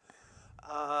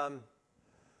odd.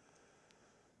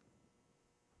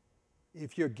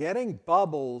 If you're getting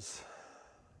bubbles,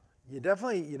 you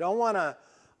don't want to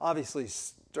obviously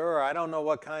stir. I don't know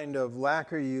what kind of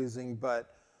lacquer you're using,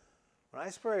 but when I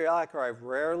spray lacquer, I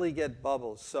rarely get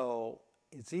bubbles. So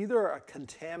it's either a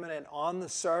contaminant on the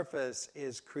surface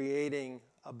is creating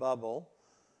a bubble,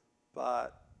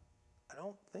 but I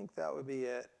don't think that would be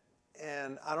it.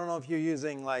 And I don't know if you're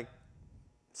using like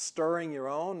stirring your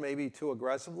own, maybe too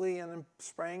aggressively, and then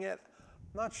spraying it.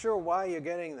 Not sure why you're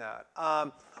getting that.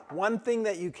 One thing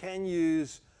that you can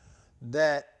use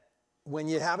that when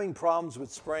you're having problems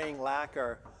with spraying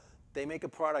lacquer, they make a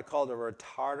product called a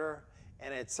retarder,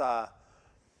 and it's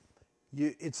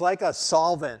like a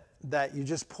solvent that you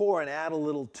just pour and add a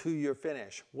little to your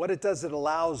finish. What it does, it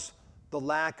allows the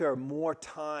lacquer more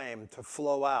time to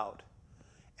flow out.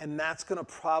 And that's going to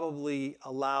probably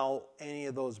allow any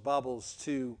of those bubbles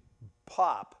to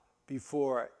pop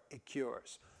before it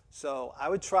cures. So I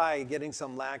would try getting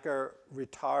some lacquer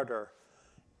retarder.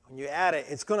 When you add it,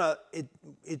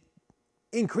 it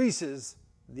increases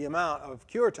the amount of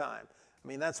cure time. I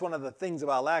mean, that's one of the things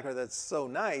about lacquer that's so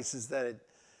nice, is that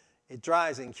it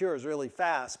dries and cures really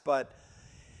fast, but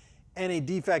any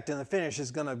defect in the finish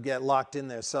is going to get locked in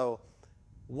there. So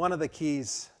one of the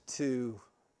keys to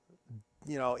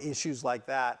issues like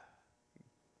that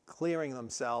clearing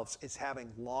themselves is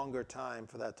having longer time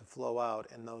for that to flow out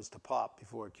and those to pop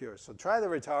before it cures. So try the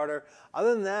retarder.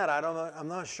 Other than that, I'm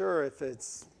not sure if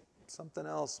it's something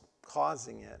else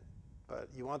causing it, but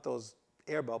you want those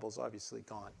air bubbles obviously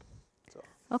gone. So.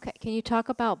 Okay, can you talk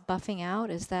about buffing out?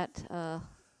 Is that a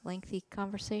lengthy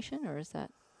conversation, or is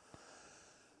that?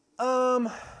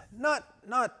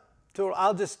 Not total.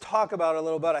 I'll just talk about it a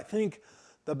little bit. I think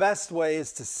the best way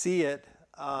is to see it.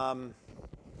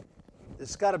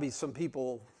 There's got to be some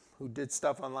people who did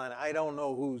stuff online. I don't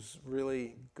know who's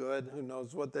really good, who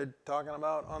knows what they're talking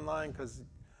about online, because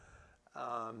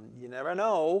you never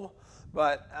know.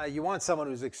 But you want someone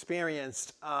who's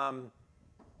experienced.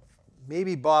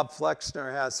 Maybe Bob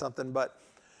Flexner has something, but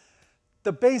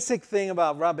the basic thing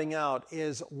about rubbing out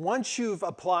is once you've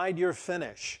applied your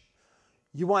finish,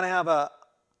 you want to have a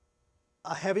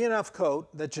heavy enough coat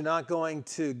that you're not going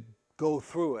to go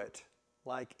through it,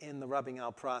 like in the rubbing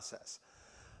out process.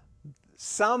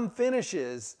 Some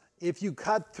finishes, if you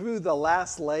cut through the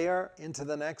last layer into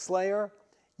the next layer,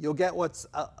 you'll get what's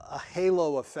a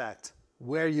halo effect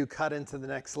where you cut into the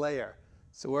next layer.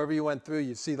 So wherever you went through,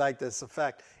 you see like this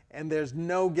effect, and there's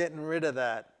no getting rid of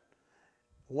that.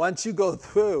 Once you go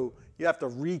through, you have to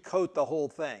recoat the whole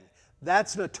thing.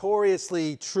 That's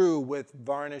notoriously true with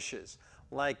varnishes,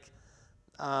 like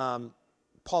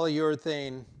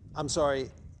polyurethane.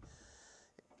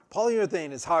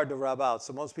 Polyurethane is hard to rub out,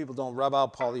 so most people don't rub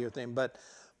out polyurethane, but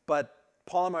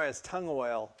polymerized tung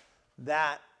oil,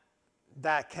 that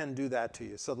can do that to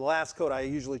you. So the last coat I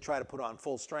usually try to put on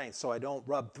full strength so I don't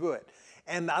rub through it.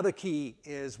 And the other key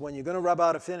is when you're going to rub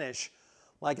out a finish,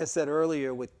 like I said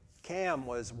earlier with Cam,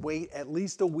 was wait at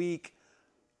least a week.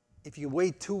 If you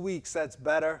wait 2 weeks, that's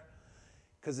better,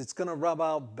 because it's going to rub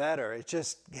out better. It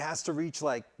just has to reach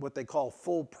like what they call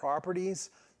full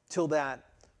properties till that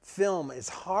film is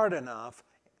hard enough,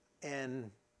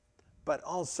 but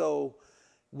also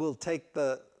will take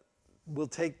the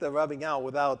rubbing out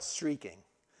without streaking.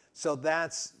 So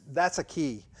that's a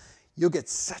key. You'll get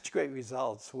such great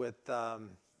results with the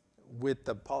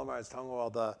polymerized tung oil,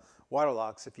 the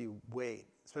Waterlox, if you wait,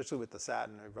 especially with the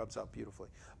satin. It rubs out beautifully.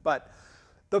 But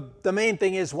the main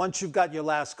thing is, once you've got your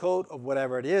last coat of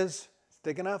whatever it is,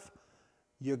 thick enough,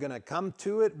 you're going to come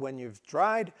to it when you've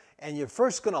dried, and you're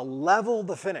first going to level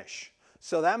the finish.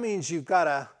 So that means you've got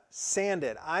to sand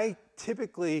it. I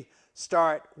typically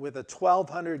start with a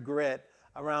 1200 grit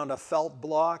around a felt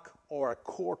block or a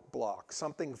cork block,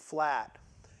 something flat.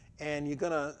 And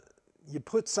you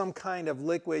put some kind of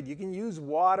liquid. You can use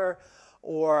water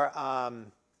or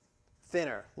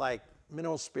thinner, like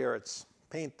mineral spirits,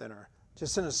 paint thinner,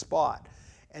 just in a spot.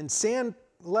 And sand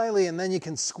lightly, and then you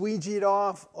can squeegee it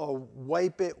off or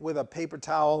wipe it with a paper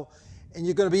towel, and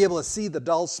you're going to be able to see the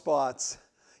dull spots.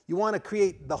 You want to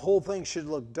create, the whole thing should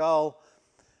look dull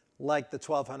like the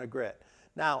 1200 grit.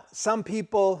 Now, some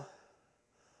people,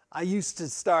 I used to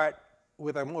start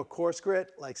with a more coarse grit,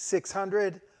 like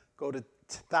 600, go to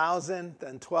 1000,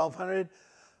 then 1200,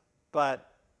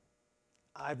 but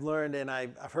I've learned, and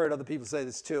I've heard other people say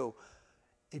this too,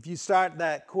 if you start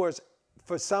that coarse,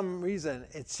 for some reason,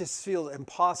 it just feels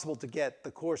impossible to get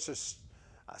the coarser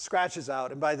scratches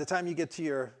out. And by the time you get to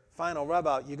your final rub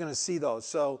out, you're going to see those.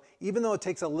 So even though it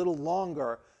takes a little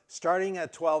longer, starting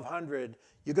at 1200,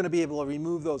 you're going to be able to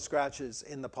remove those scratches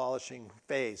in the polishing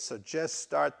phase. So just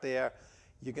start there.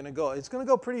 It's going to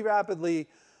go pretty rapidly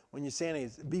when you're sanding.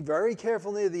 Be very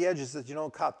careful near the edges that you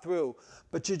don't cut through,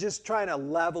 but you're just trying to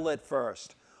level it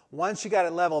first. Once you got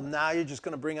it leveled, now you're just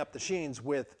going to bring up the sheens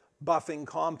with buffing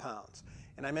compounds.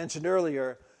 And I mentioned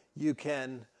earlier, you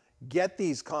can get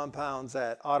these compounds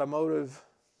at automotive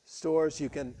stores. You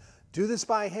can do this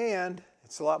by hand.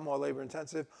 It's a lot more labor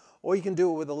intensive. Or you can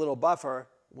do it with a little buffer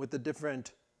with the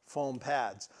different foam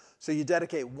pads. So you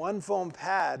dedicate one foam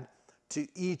pad to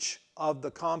each of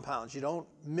the compounds. You don't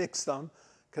mix them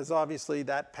because obviously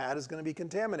that pad is going to be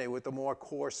contaminated with the more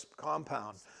coarse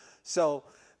compound. So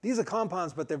these are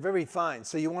compounds, but they're very fine.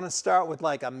 So you want to start with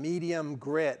like a medium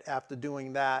grit after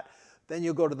doing that. Then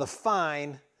you'll go to the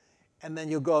fine, and then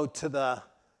you'll go to the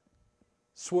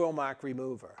swirl mark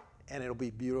remover, and it'll be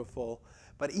beautiful.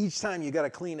 But each time you got to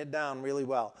clean it down really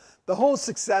well. The whole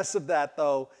success of that,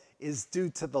 though, is due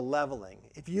to the leveling.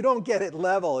 If you don't get it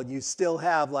level and you still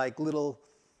have like little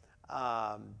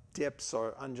dips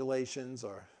or undulations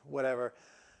or whatever,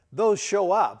 those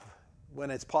show up when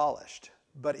it's polished.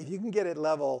 But if you can get it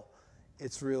level,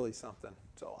 it's really something.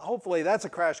 So hopefully that's a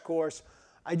crash course.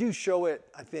 I do show it,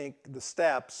 I think, the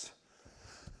steps,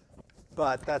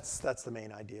 but that's the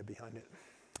main idea behind it.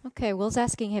 Okay, Will's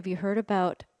asking, have you heard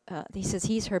about, he says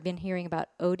he's been hearing about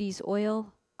Odie's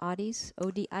oil, Odie's,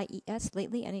 O-D-I-E-S,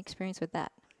 lately. Any experience with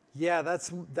that? Yeah,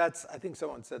 that's. I think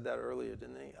someone said that earlier,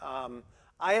 didn't they?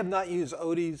 I have not used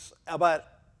Odie's,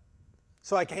 but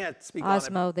so I can't speak on it.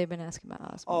 Osmo, they've been asking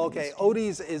about Osmo. Oh, okay.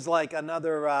 Odie's is like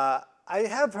another, I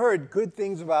have heard good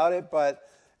things about it, but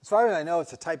as far as I know,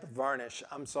 it's a type of varnish.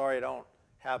 I'm sorry, I don't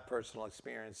have personal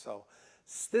experience. So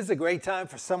this is a great time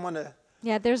for someone to.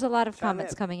 Yeah, there's a lot of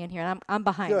comments coming in here, and I'm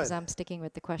behind because I'm sticking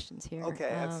with the questions here. Okay,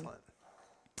 excellent.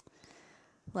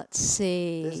 Let's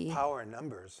see. This is power in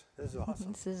numbers. This is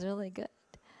awesome. This is really good.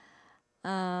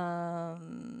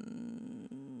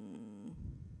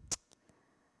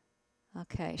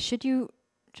 Okay,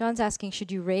 John's asking,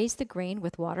 should you raise the grain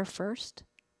with water first?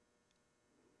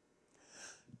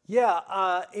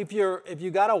 Yeah, if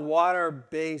you got a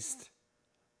water-based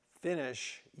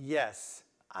finish, yes.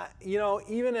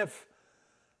 Even if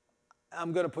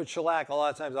I'm going to put shellac, a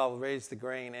lot of times I'll raise the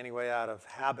grain anyway out of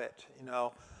habit.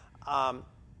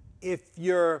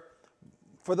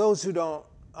 For those who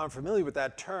aren't familiar with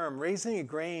that term, raising a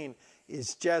grain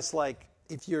is just like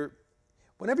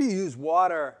whenever you use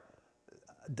water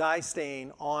dye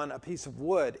stain on a piece of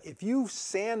wood, if you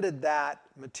sanded that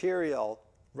material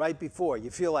right before,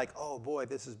 you feel like, oh boy,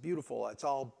 this is beautiful, it's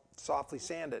all softly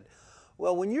sanded.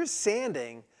 Well, when you're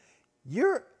sanding,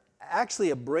 you're actually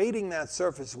abrading that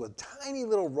surface with tiny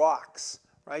little rocks,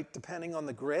 right, depending on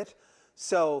the grit.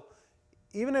 So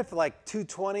even if like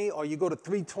 220 or you go to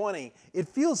 320, it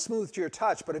feels smooth to your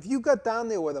touch. But if you got down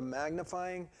there with a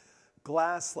magnifying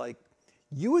glass, like,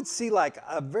 you would see like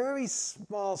a very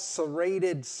small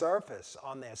serrated surface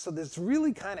on there. So it's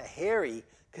really kind of hairy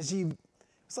because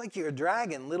it's like you're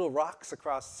dragging little rocks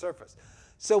across the surface.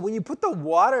 So when you put the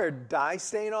water dye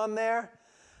stain on there,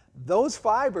 those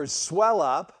fibers swell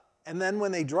up, and then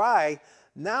when they dry,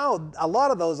 now a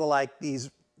lot of those are like these,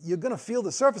 you're going to feel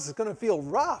the surface is going to feel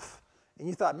rough. And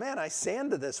you thought, man, I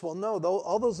sanded this. Well, no,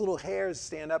 all those little hairs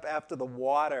stand up after the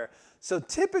water. So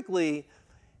typically,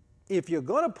 if you're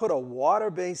going to put a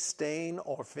water-based stain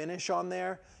or finish on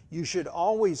there, you should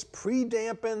always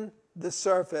pre-dampen the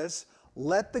surface,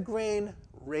 let the grain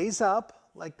raise up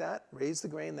like that, raise the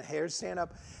grain, the hairs stand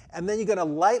up, and then you're going to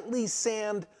lightly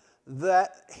sand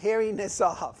that hairiness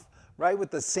off, right,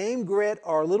 with the same grit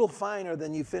or a little finer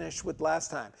than you finished with last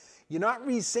time. You're not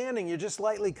resanding, you're just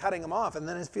lightly cutting them off, and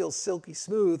then it feels silky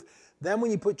smooth. Then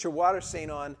when you put your water stain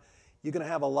on, you're going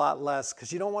to have a lot less,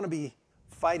 because you don't want to be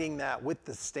fighting that with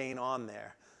the stain on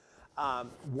there.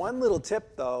 One little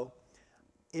tip, though,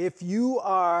 if you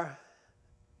are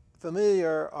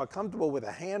familiar or comfortable with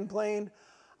a hand plane,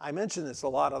 I mention this a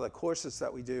lot of the courses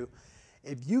that we do,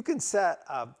 if you can set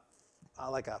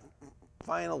like a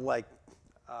final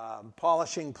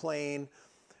polishing plane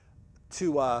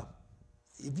to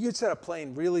if you set a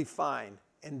plane really fine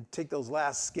and take those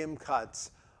last skim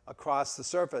cuts across the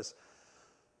surface,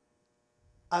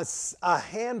 a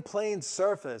hand planed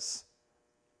surface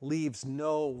leaves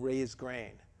no raised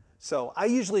grain. So I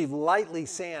usually lightly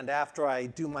sand after I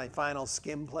do my final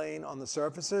skim plane on the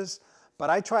surfaces,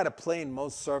 but I try to plane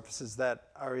most surfaces that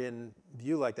are in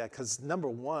view like that, because number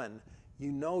one,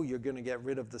 you're going to get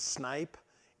rid of the snipe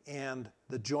and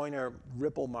the joiner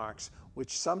ripple marks,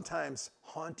 which sometimes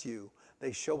haunt you.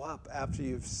 They show up after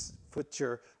you've put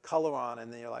your color on,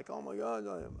 and then you're like, oh my God,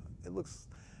 it looks,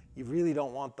 you really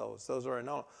don't want those. Those are a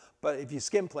no. But if you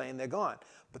skim plane, they're gone.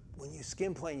 But when you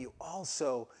skim plane,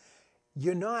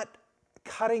 you're not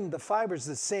cutting the fibers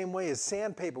the same way as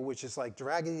sandpaper, which is like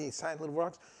dragging these tiny little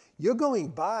rocks. You're going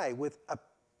by with a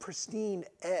pristine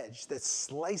edge that's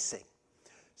slicing.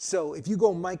 So if you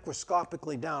go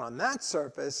microscopically down on that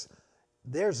surface,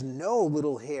 there's no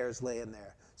little hairs laying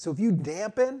there. So if you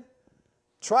dampen,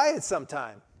 try it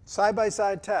sometime.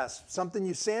 Side-by-side test. Something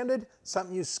you sanded,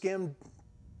 something you skimmed,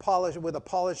 polished with a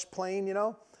polished plane,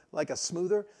 like a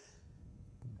smoother.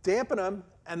 dampen them,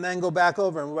 and then go back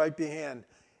over and wipe your hand.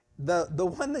 The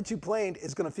one that you planed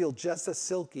is going to feel just as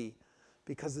silky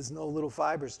because there's no little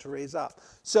fibers to raise up.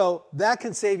 So that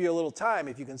can save you a little time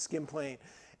if you can skim plane.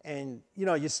 And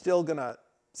you're still going to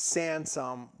sand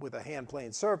some with a hand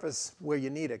plane surface where you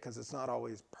need it because it's not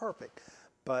always perfect.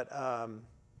 But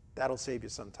that'll save you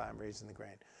some time raising the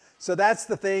grain. So that's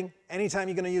the thing. Anytime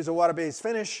you're going to use a water-based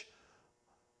finish,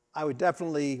 I would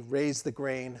definitely raise the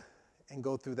grain and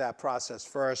go through that process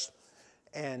first.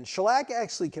 And shellac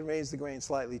actually can raise the grain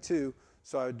slightly too,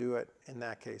 so I would do it in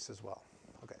that case as well.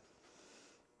 Okay.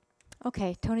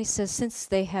 Okay, Tony says, since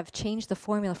they have changed the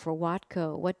formula for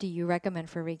Watco, what do you recommend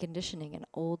for reconditioning an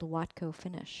old Watco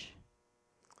finish?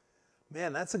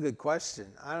 Man, that's a good question.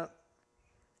 I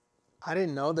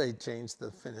didn't know they changed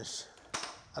the finish.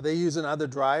 Are they using other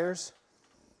dryers?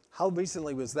 How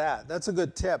recently was that? That's a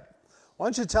good tip. Why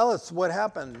don't you tell us what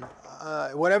happened?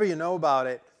 Whatever you know about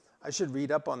it, I should read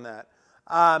up on that.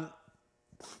 A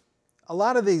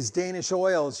lot of these Danish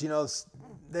oils,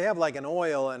 they have like an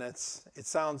oil and it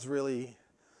sounds really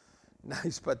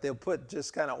nice, but they'll put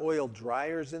just kind of oil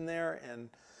dryers in there and,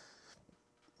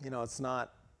 it's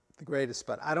not the greatest.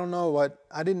 But I didn't know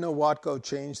Watco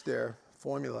changed their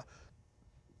formula.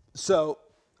 So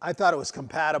I thought it was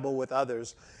compatible with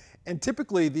others. And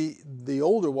typically the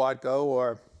older Watco,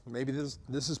 or maybe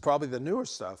this is probably the newer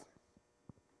stuff,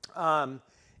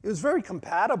 it was very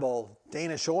compatible,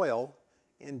 Danish oil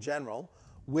in general,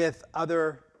 with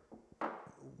other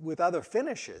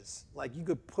finishes. Like you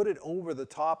could put it over the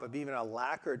top of even a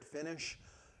lacquered finish,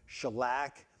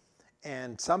 shellac,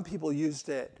 and some people used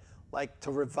it like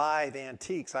to revive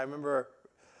antiques. I remember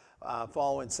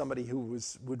following somebody who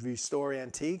would restore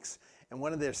antiques, and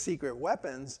one of their secret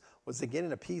weapons was to get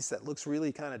in a piece that looks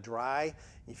really kind of dry.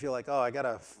 You feel like, oh, I got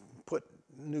to put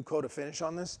a new coat of finish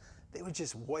on this. They would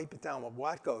just wipe it down with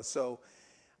Watco. So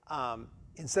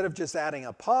instead of just adding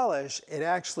a polish, it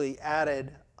actually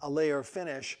added a layer of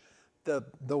finish. The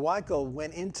Watco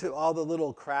went into all the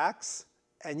little cracks,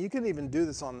 and you can even do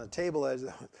this on the table. As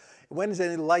it went into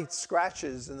any light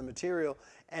scratches in the material,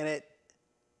 and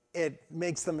it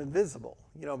makes them invisible,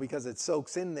 because it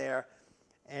soaks in there,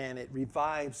 and it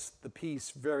revives the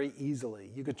piece very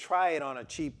easily. You could try it on a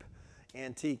cheap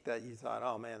antique that you thought,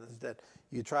 oh man, this is dead.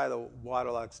 You try the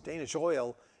Waterlux. Danish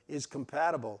oil is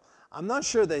compatible. I'm not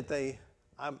sure that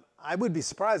I would be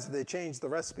surprised if they changed the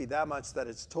recipe that much that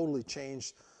it's totally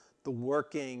changed the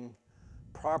working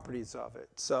properties of it.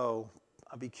 So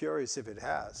I'd be curious if it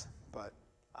has. But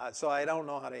so I don't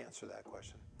know how to answer that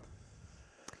question.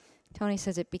 Tony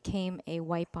says it became a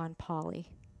wipe-on poly.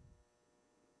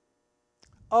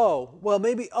 Oh, well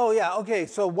maybe, oh yeah, okay.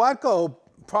 So Watco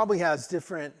probably has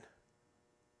different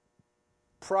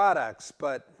products,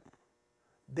 but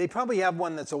they probably have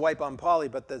one that's a wipe-on poly,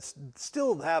 but that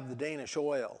still have the Danish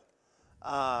oil.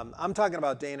 I'm talking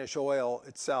about Danish oil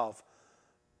itself,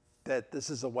 that this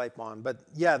is a wipe-on. But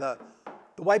yeah, the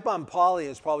wipe-on poly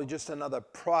is probably just another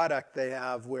product they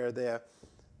have where they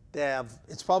have,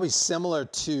 it's probably similar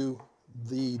to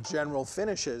the general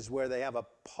finishes where they have a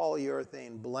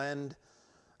polyurethane blend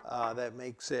that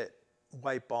makes it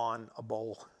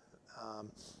wipe-on-able.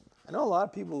 I know a lot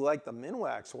of people who like the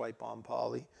Minwax wipe-on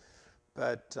poly,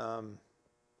 but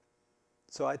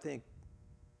so I think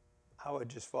I would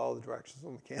just follow the directions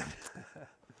on the can.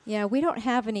 Yeah, we don't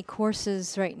have any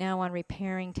courses right now on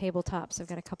repairing tabletops. I've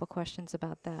got a couple questions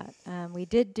about that.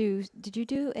 Did you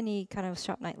do any kind of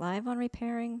Shop Night Live on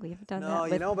repairing? We haven't done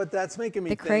that. No, but that's making me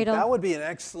think cradle. That would be an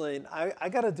excellent, I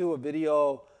got to do a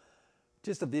video,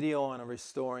 just a video on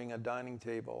restoring a dining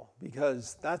table,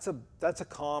 because that's a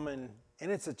common, and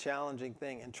it's a challenging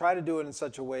thing, and try to do it in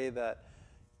such a way that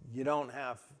you don't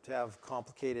have to have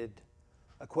complicated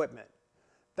equipment.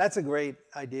 That's a great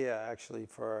idea, actually,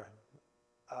 for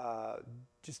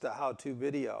just a how-to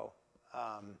video.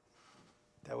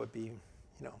 That would be,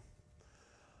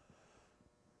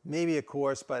 maybe a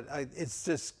course, but it's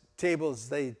just tables,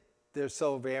 they're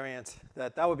so variant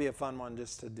that would be a fun one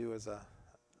just to do as a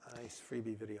nice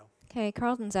freebie video. Okay,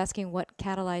 Carlton's asking what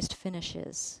catalyzed finish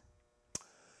is.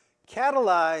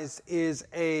 Catalyzed is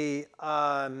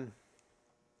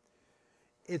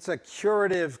it's a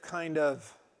curative kind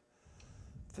of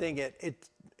thing.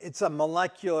 It's a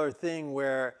molecular thing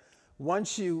where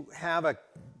once you have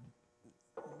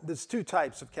there's two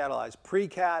types of catalyzed,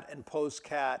 pre-cat and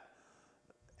post-cat.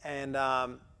 And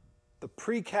the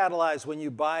pre-catalyzed, when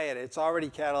you buy it, it's already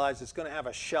catalyzed. It's going to have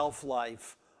a shelf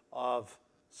life of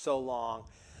so long.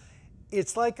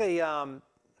 It's like when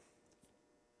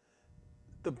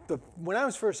I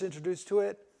was first introduced to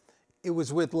it, it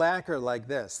was with lacquer like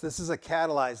this. This is a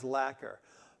catalyzed lacquer.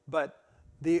 But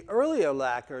The earlier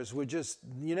lacquers were just,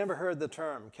 you never heard the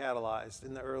term catalyzed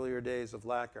in the earlier days of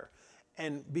lacquer.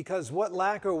 And because what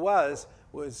lacquer was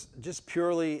just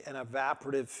purely an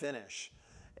evaporative finish.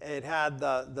 It had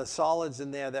the solids in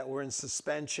there that were in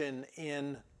suspension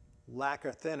in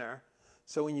lacquer thinner.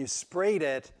 So when you sprayed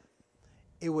it,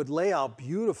 it would lay out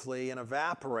beautifully and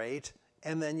evaporate,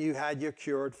 and then you had your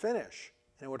cured finish,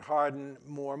 and it would harden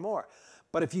more and more.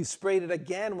 But if you sprayed it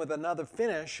again with another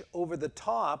finish over the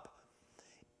top,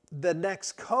 the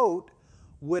next coat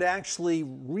would actually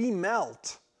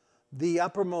remelt the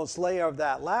uppermost layer of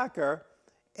that lacquer,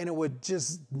 and it would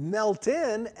just melt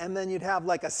in, and then you'd have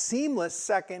like a seamless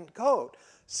second coat.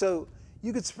 So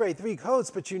you could spray 3 coats,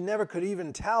 but you never could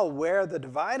even tell where the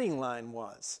dividing line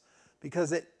was,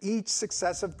 because each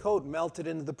successive coat melted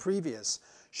into the previous.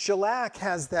 Shellac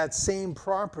has that same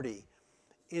property.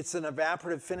 It's an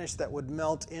evaporative finish that would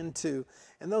melt into,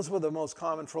 and those were the most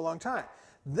common for a long time.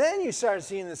 Then you started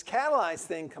seeing this catalyzed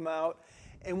thing come out,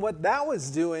 and what that was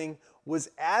doing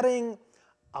was adding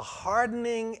a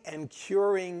hardening and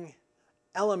curing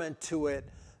element to it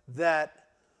that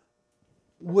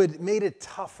made it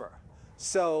tougher.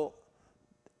 So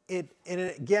it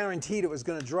guaranteed it was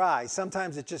going to dry.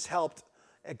 Sometimes it just helped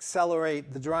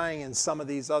accelerate the drying in some of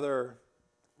these other,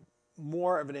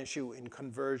 more of an issue in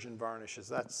conversion varnishes.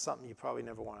 That's something you probably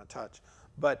never want to touch.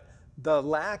 But the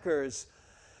lacquers,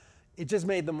 it just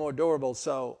made them more durable.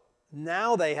 So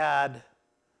now they had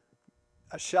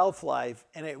a shelf life,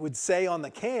 and it would say on the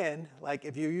can, like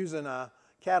if you're using a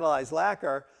catalyzed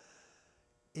lacquer,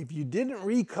 if you didn't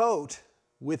recoat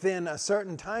within a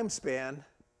certain time span,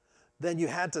 then you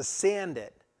had to sand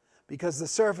it, because the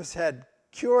surface had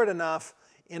cured enough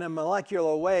in a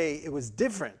molecular way, it was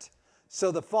different.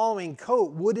 So the following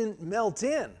coat wouldn't melt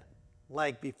in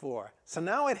like before. So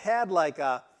now it had like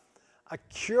a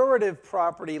curative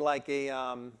property, like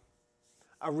a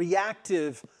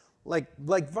reactive,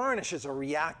 like varnishes are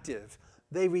reactive.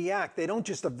 They react. They don't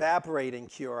just evaporate and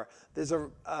cure. There's a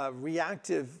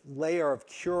reactive layer of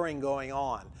curing going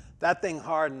on. That thing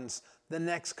hardens. The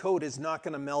next coat is not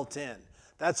going to melt in.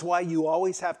 That's why you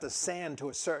always have to sand to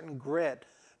a certain grit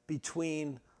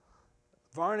between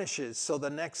varnishes, so the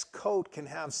next coat can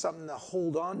have something to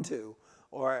hold on to,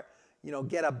 or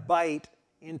get a bite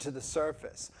into the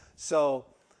surface. So,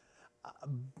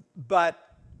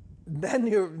 but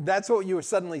then that's what you were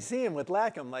suddenly seeing with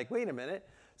lacquer. I'm like, wait a minute.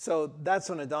 So that's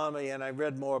when it dawned on me, and I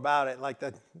read more about it. Like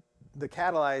the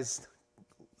catalyzed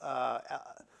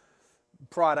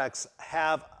products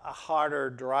have a harder,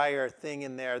 drier thing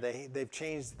in there. They've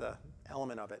changed the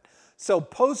element of it. So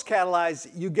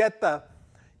post-catalyzed, you get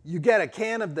a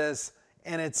can of this,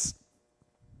 and it's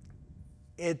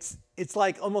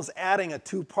like almost adding a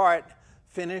 2-part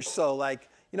finish. So like,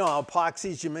 how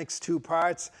epoxies, you mix 2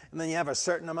 parts, and then you have a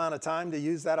certain amount of time to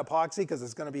use that epoxy because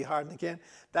it's going to be hard in the can.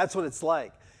 That's what it's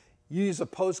like. You use a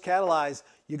post-catalyzed,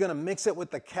 you're going to mix it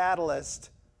with the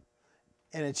catalyst,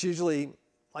 and it's usually,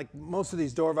 like most of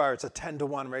these door var, it's a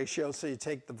 10-to-1 ratio. So you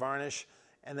take the varnish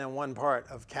and then 1 part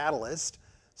of catalyst,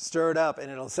 stir it up,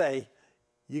 and it'll say,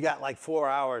 you got like 4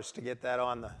 hours to get that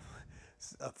on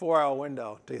a 4-hour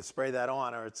window to spray that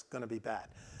on, or it's going to be bad.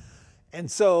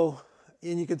 And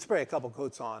you could spray a couple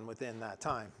coats on within that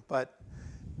time, but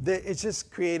it's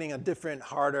just creating a different,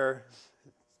 harder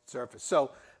surface.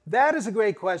 So that is a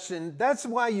great question. That's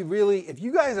why if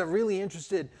you guys are really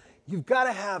interested, you've got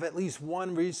to have at least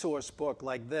one resource book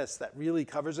like this that really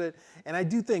covers it. And I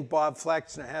do think Bob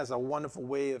Flexner has a wonderful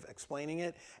way of explaining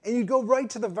it. And you go right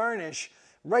to the varnish,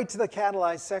 right to the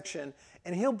catalyzed section,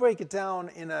 and he'll break it down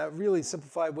in a really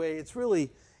simplified way.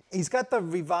 He's got the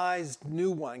revised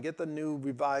new one. Get the new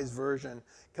revised version,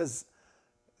 because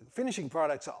finishing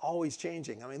products are always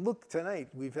changing. I mean, look, tonight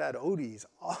we've had Odie's,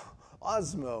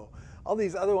 Osmo, all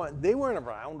these other ones. They weren't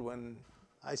around when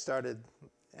I started.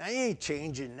 I ain't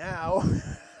changing now.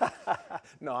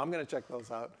 No, I'm going to check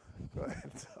those out. Go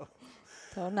ahead.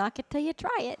 Don't knock it till you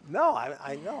try it. No,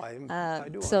 I know. I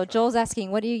do. So Joel's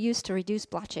asking, what do you use to reduce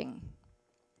blotching?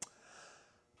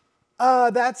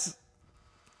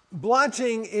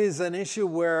 Blotching is an issue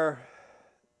where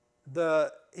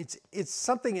it's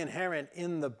something inherent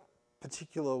in the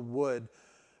particular wood.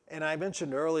 And I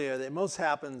mentioned earlier that most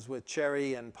happens with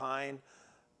cherry and pine,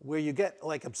 where you get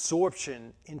like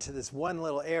absorption into this one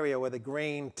little area where the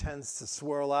grain tends to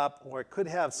swirl up, or it could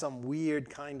have some weird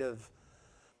kind of,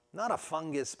 not a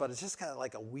fungus, but it's just kind of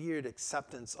like a weird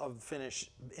acceptance of finish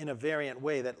in a variant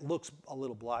way that looks a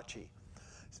little blotchy.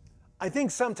 I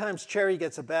think sometimes cherry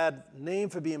gets a bad name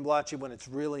for being blotchy when it's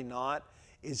really not.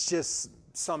 It's just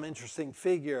some interesting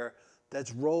figure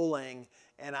that's rolling,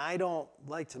 and I don't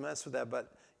like to mess with that,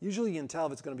 but usually you can tell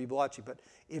if it's going to be blotchy. But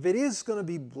if it is going to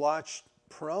be blotch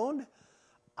prone,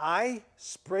 I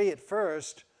spray it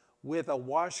first with a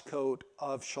wash coat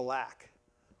of shellac.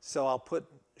 So I'll put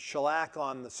shellac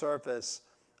on the surface,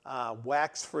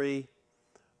 wax-free,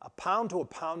 1 pound to 1.5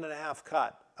 pound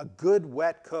cut, a good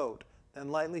wet coat, then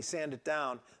lightly sand it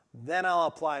down. Then I'll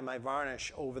apply my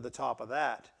varnish over the top of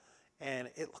that, and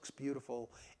it looks beautiful.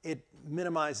 It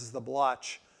minimizes the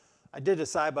blotch. I did a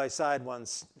side-by-side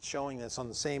once showing this on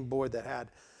the same board that had,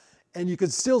 and you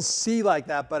could still see like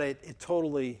that, but it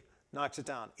totally knocks it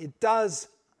down. It does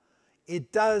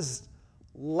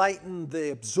lighten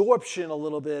the absorption a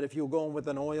little bit if you're going with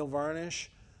an oil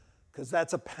varnish, because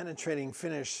that's a penetrating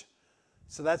finish.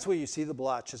 So that's where you see the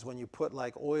blotch, is when you put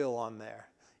like oil on there.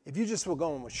 If you just were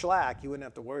going with shellac, you wouldn't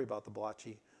have to worry about the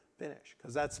blotchy finish,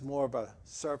 because that's more of a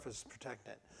surface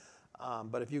protectant.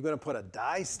 But if you're going to put a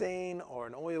dye stain or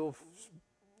an oil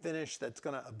finish that's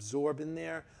going to absorb in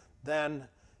there, then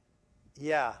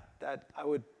yeah, that I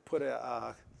would put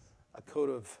a coat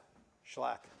of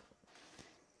shellac.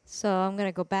 So I'm going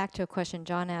to go back to a question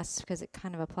John asked, because it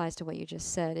kind of applies to what you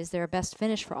just said. Is there a best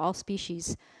finish for all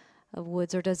species of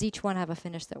woods, or does each one have a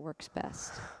finish that works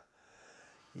best?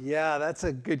 Yeah, that's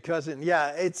a good question.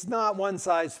 Yeah, it's not one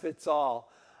size fits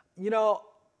all. You know,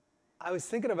 I was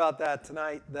thinking about that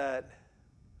tonight, that,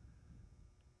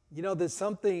 you know, there's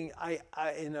something,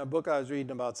 in a book I was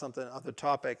reading about something, other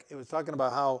topic, it was talking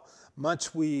about how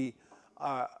much we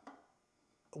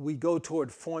go toward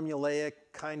formulaic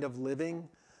kind of living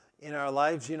in our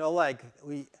lives. You know, like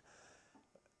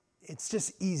it's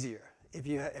just easier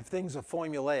if things are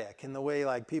formulaic in the way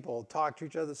like people talk to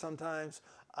each other sometimes.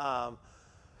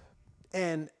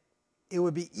 And it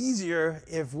would be easier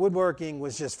if woodworking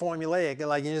was just formulaic, and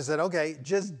like you just said, okay,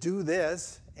 just do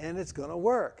this and it's going to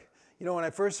work. You know, when I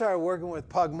first started working with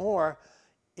Pug Moore,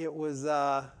 it was,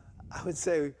 I would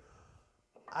say,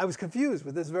 I was confused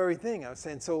with this very thing. I was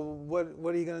saying, so what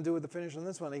are you going to do with the finish on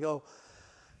this one? He go,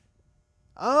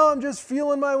 oh, I'm just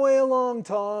feeling my way along,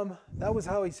 Tom. That was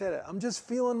how he said it. I'm just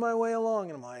feeling my way along.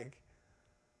 And I'm like,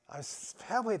 I was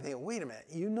halfway thinking, wait a minute,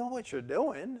 you know what you're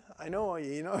doing. I know,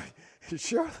 you know,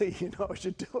 surely you know what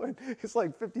you're doing. It's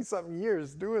like 50-something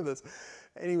years doing this.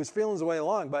 And he was feeling his way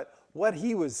along. But what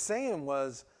he was saying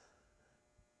was,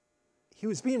 he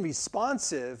was being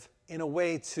responsive in a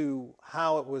way to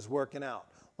how it was working out.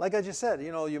 Like I just said,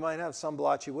 you know, you might have some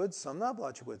blotchy woods, some not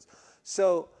blotchy woods.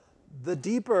 So the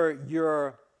deeper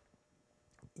your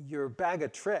bag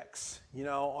of tricks, you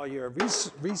know, or your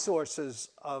resources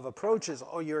of approaches,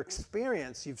 or your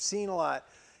experience, you've seen a lot,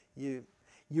 you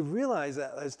realize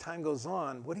that as time goes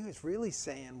on, what he was really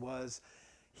saying was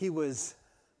he was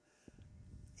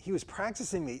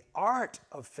practicing the art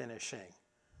of finishing,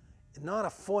 not a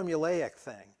formulaic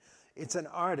thing. It's an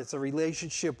art, it's a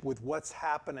relationship with what's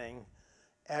happening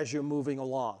as you're moving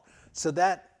along. So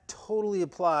that totally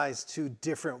applies to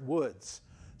different woods.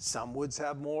 Some woods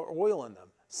have more oil in them.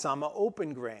 Some are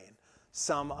open grain.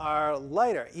 Some are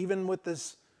lighter. Even with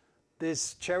this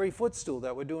cherry footstool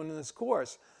that we're doing in this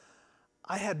course,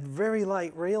 I had very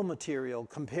light rail material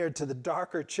compared to the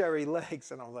darker cherry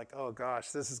legs. And I was like, oh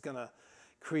gosh, this is going to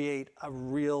create a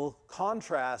real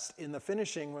contrast in the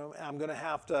finishing room. I'm going to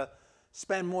have to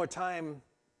spend more time.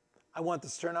 I want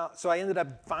this to turn out. So I ended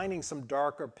up finding some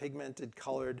darker pigmented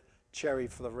colored cherry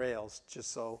for the rails,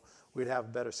 just so we'd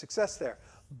have better success there.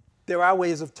 There are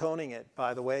ways of toning it,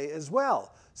 by the way, as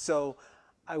well. So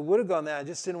I would have gone there. I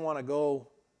just didn't want to go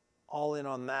all in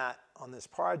on that on this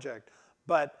project.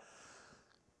 But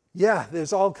yeah,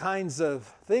 there's all kinds of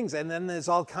things. And then there's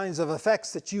all kinds of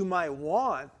effects that you might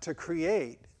want to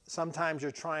create. Sometimes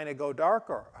you're trying to go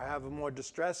darker or have a more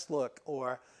distressed look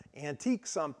or antique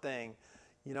something,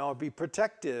 you know, or be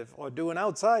protective or do an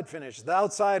outside finish. The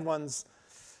outside ones,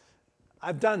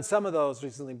 I've done some of those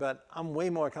recently, but I'm way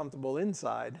more comfortable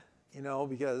inside, you know,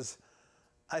 because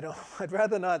I'd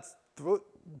rather not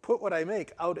put what I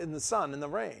make out in the sun in the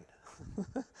rain.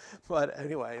 But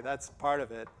anyway, that's part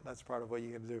of it. That's part of what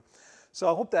you can do. So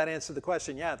I hope that answered the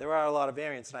question. Yeah, there are a lot of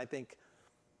variants, and I think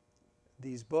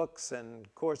these books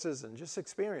and courses and just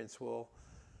experience will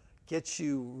get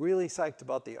you really psyched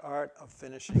about the art of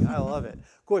finishing. I love it.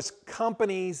 Of course,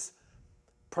 companies,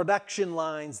 production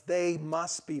lines, they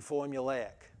must be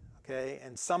formulaic, okay?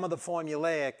 And some of the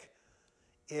formulaic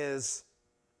is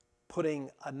putting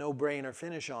a no-brainer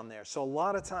finish on there. So a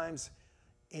lot of times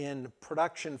in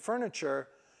production furniture,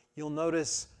 you'll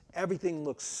notice everything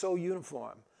looks so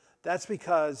uniform. That's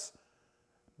because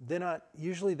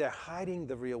usually they're hiding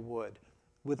the real wood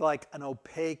with like an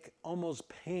opaque, almost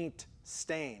paint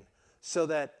stain, so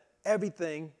that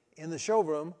everything in the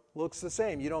showroom looks the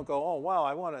same. You don't go, oh, wow,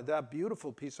 I wanted that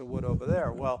beautiful piece of wood over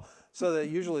there. Well, so that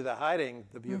usually they're hiding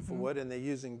the beautiful wood and they're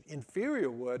using inferior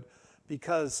wood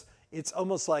because it's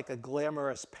almost like a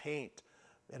glamorous paint.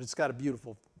 And it's got a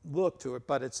beautiful look to it,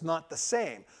 but it's not the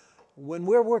same. When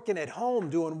we're working at home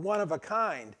doing one of a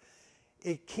kind,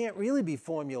 it can't really be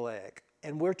formulaic.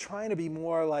 And we're trying to be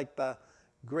more like the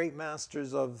great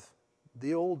masters of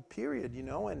the old period, you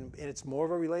know, and it's more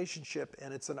of a relationship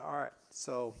and it's an art.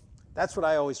 So that's what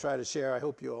I always try to share. I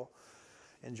hope you'll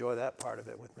enjoy that part of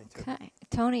it with me too. Okay.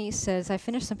 Tony says, I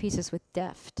finished some pieces with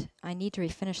Deft. I need to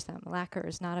refinish them. Lacquer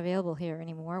is not available here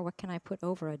anymore. What can I put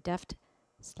over a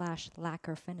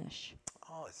Deft/lacquer finish?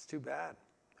 Oh, it's too bad.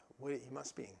 Wait, he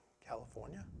must be in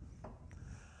California.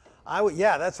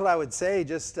 Yeah, that's what I would say.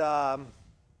 Just, well,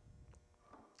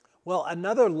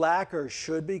 another lacquer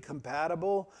should be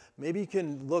compatible. Maybe you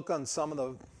can look on some of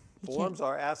the forums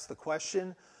or ask the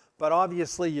question. But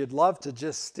obviously, you'd love to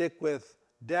just stick with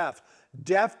Deft.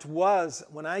 Deft was,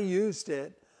 when I used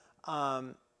it,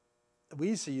 we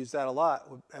used to use that a lot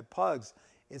at Pugs.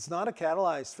 It's not a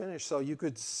catalyzed finish, so you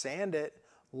could sand it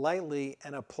lightly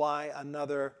and apply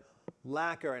another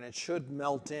lacquer, and it should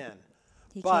melt in.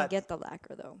 He can't get the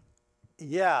lacquer, though.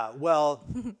 Yeah, well,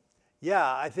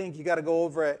 yeah, I think you got to go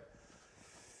over it.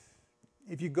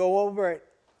 If you go over it,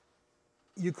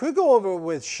 you could go over it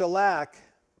with shellac,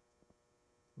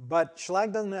 but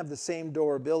shellac doesn't have the same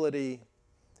durability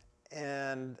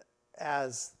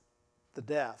as the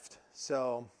Deft.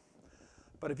 So,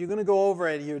 but if you're going to go over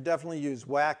it, you would definitely use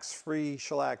wax-free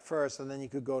shellac first, and then you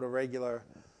could go to regular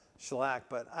shellac.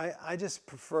 But I just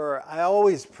prefer, I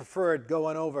always preferred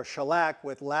going over shellac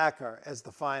with lacquer as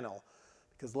the final,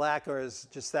 because lacquer is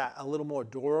just that, a little more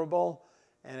durable,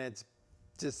 and it's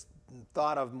just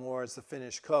thought of more as the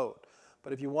finished coat.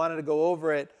 But if you wanted to go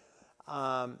over it,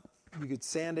 you could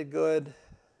sand it good.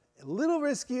 A little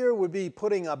riskier would be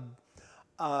putting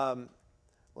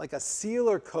like a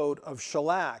sealer coat of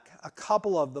shellac, a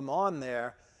couple of them on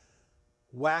there,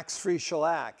 wax-free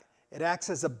shellac. It acts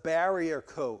as a barrier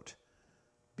coat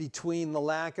between the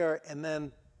lacquer, and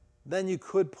then you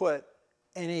could put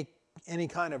any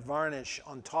kind of varnish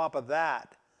on top of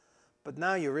that. But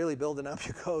now you're really building up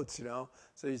your coats, you know.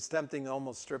 So it's tempting to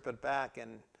almost strip it back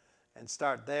and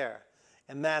start there.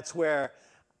 And that's where,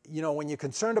 you know, when you're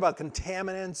concerned about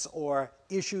contaminants or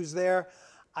issues there,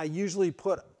 I usually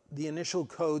put the initial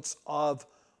coats of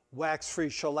wax-free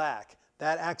shellac.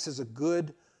 That acts as a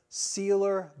good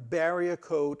sealer barrier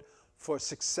coat for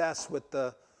success with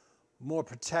the more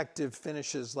protective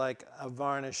finishes like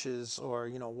varnishes or,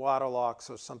 you know, water locks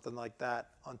or something like that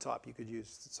on top. You could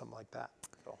use something like that.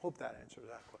 So I hope that answers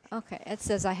that question. Okay, it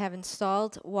says I have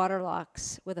installed water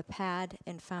locks with a pad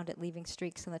and found it leaving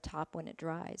streaks on the top when it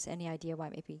dries. Any idea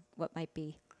what might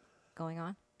be going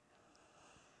on?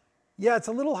 Yeah, it's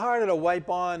a little harder to wipe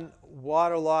on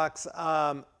water locks.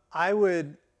 I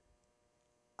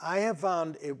have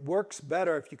found it works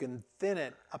better if you can thin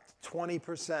it up to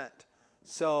 20%.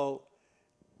 So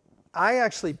I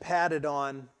actually patted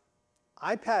on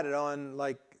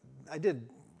like I did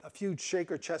a few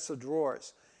shaker chests of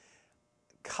drawers.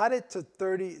 Cut it to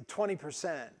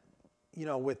 20%, you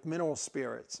know, with mineral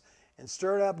spirits and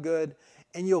stir it up good,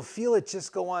 and you'll feel it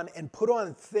just go on, and put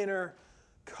on thinner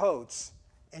coats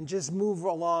and just move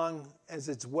along as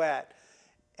it's wet,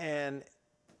 and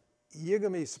you're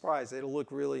gonna be surprised. It'll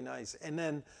look really nice. And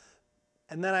then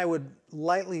I would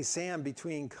lightly sand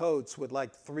between coats with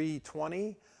like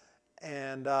 320,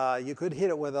 and you could hit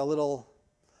it with a little,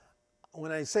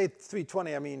 when I say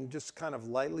 320, I mean just kind of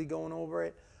lightly going over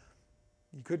it.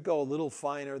 You could go a little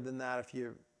finer than that if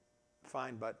you're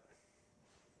fine, but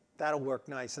that'll work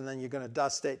nice. And then you're gonna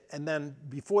dust it. And then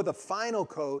before the final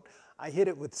coat, I hit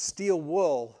it with steel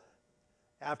wool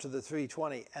after the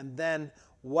 320, and then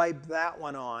wipe that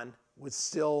one on with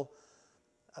still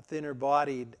a thinner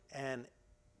bodied, and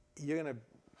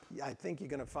I think you're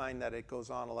gonna find that it goes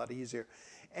on a lot easier.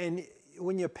 And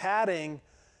when you're padding,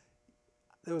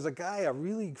 there was a guy, a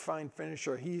really fine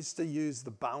finisher, he used to use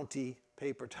the Bounty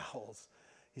paper towels.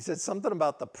 He said something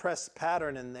about the pressed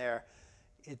pattern in there,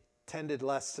 it tended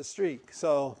less to streak.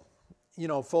 So, you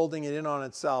know, folding it in on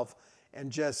itself and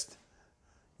just,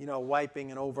 you know, wiping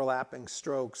and overlapping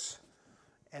strokes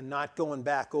and not going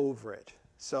back over it.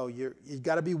 So you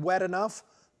got to be wet enough,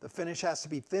 the finish has to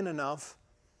be thin enough,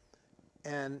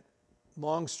 and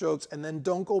long strokes, and then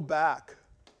don't go back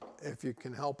if you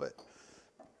can help it.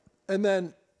 And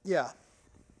then, yeah,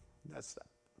 that's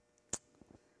that.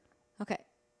 Okay.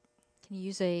 Can you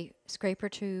use a scraper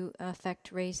to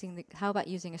affect raising the, how about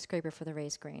using a scraper for the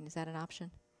raised grain? Is that an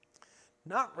option?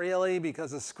 Not really,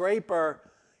 because a scraper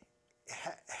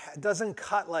doesn't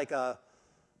cut like a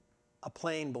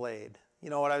plane blade. You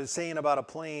know what I was saying about a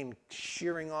plane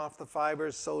shearing off the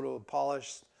fibers so to a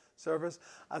polished surface?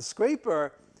 A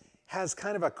scraper has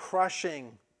kind of a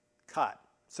crushing cut.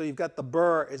 So you've got the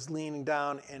burr is leaning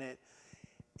down and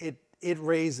it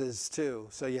raises too.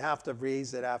 So you have to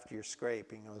raise it after you're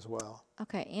scraping as well.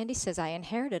 Okay, Andy says, I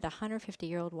inherited a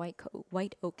 150-year-old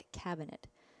white oak cabinet.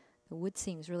 The wood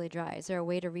seems really dry. Is there a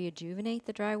way to rejuvenate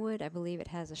the dry wood? I believe it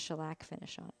has a shellac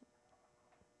finish on it.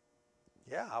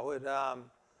 Yeah, I would,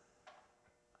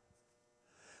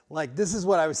 like this is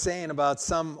what I was saying about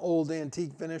some old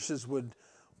antique finishes would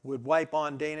wipe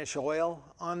on Danish oil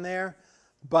on there.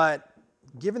 But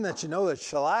given that you know there's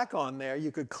shellac on there,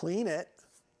 you could clean it,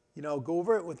 you know, go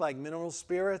over it with like mineral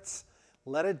spirits,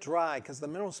 let it dry, because the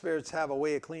mineral spirits have a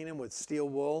way of cleaning with steel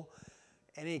wool,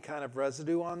 any kind of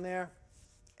residue on there.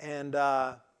 And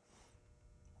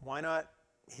why not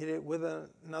hit it with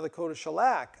another coat of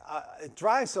shellac? It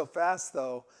dries so fast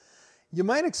though. You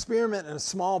might experiment in a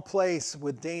small place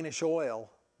with Danish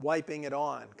oil, wiping it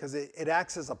on, because it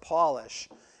acts as a polish.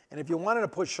 And if you wanted to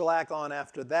put shellac on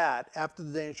after that, after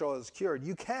the Danish oil is cured,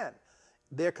 you can.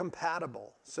 They're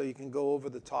compatible, so you can go over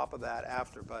the top of that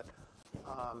after. But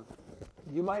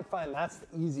you might find that's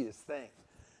the easiest thing,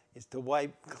 is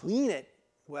to clean it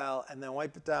well, and then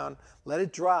wipe it down, let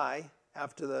it dry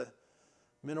after the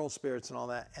mineral spirits and all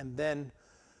that, and then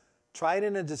try it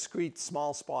in a discreet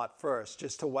small spot first,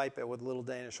 just to wipe it with a little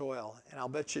Danish oil. And I'll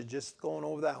bet you just going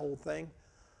over that whole thing,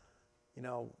 you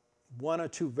know, 1 or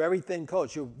 2 very thin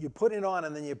coats. You put it on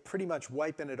and then you're pretty much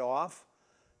wiping it off.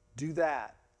 Do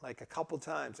that like a couple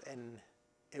times and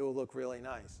it will look really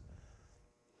nice.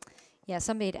 Yeah,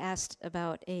 somebody had asked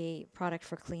about a product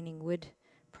for cleaning wood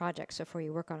projects before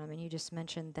you work on them, and you just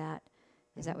mentioned that.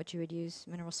 Is that what you would use,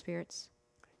 mineral spirits?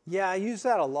 Yeah, I use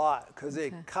that a lot because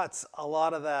it cuts a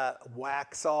lot of that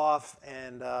wax off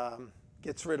and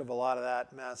gets rid of a lot of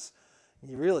that mess.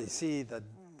 You really see the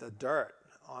dirt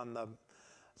on the.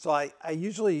 So I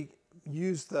usually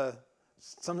use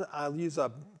I'll use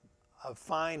a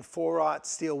fine 4/0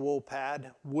 steel wool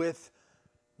pad with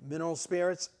mineral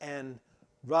spirits and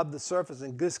rub the surface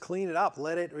and just clean it up.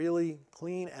 Let it really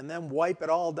clean and then wipe it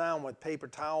all down with paper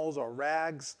towels or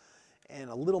rags and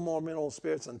a little more mineral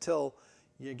spirits until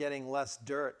you're getting less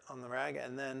dirt on the rag,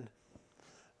 and then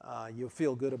you'll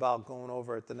feel good about going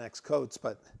over at the next coats.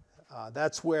 But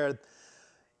that's where,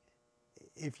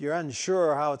 if you're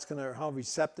unsure how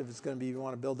receptive it's going to be, you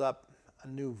want to build up a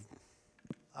new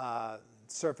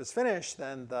surface finish,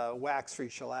 then the wax-free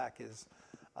shellac is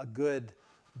a good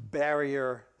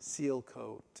barrier seal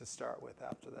coat to start with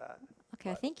after that. Okay,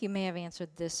 I think you may have answered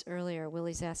this earlier.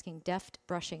 Willie's asking, deft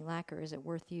brushing lacquer, is it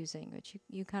worth using? But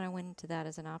you kind of went into that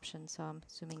as an option, so I'm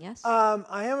assuming yes?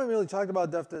 I haven't really talked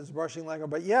about deft brushing lacquer,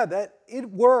 but yeah, it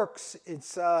works.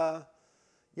 It's a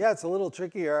little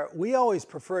trickier. We always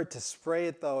prefer to spray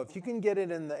it though. If you can get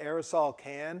it in the aerosol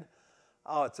can,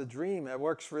 oh, it's a dream. It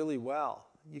works really well.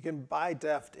 You can buy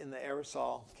deft in the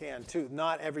aerosol can too.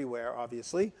 Not everywhere,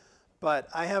 obviously, but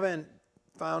I haven't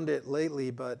found it lately,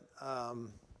 but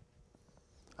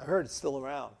I heard it's still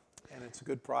around, and it's a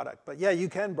good product. But yeah, you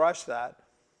can brush that.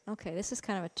 Okay, this is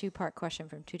kind of a 2-part question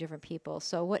from 2 different people.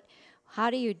 So how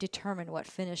do you determine what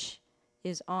finish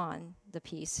is on the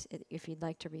piece if you'd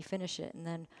like to refinish it? And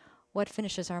then what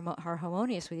finishes are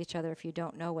harmonious with each other if you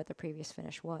don't know what the previous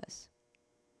finish was?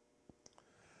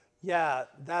 Yeah,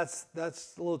 that's a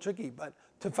little tricky. But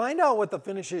to find out what the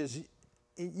finish is,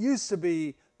 it used to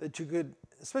be that you could,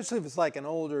 especially if it's like an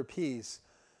older piece,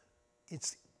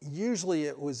 usually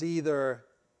it was either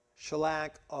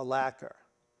shellac or lacquer.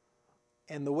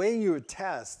 And the way you would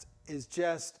test is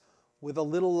just with a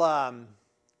little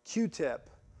Q-tip,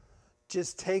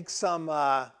 just take some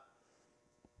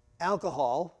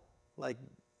alcohol, like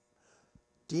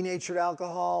denatured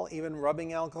alcohol, even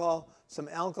rubbing alcohol, some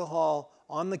alcohol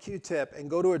on the Q-tip and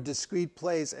go to a discrete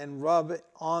place and rub it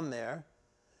on there.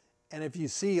 And if you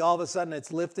see all of a sudden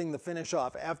it's lifting the finish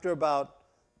off, after about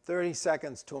 30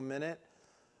 seconds to a minute,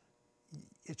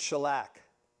 it's shellac.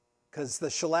 Because the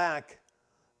shellac,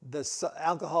 the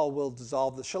alcohol will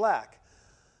dissolve the shellac.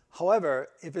 However,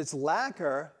 if it's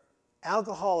lacquer,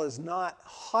 alcohol is not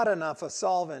hot enough a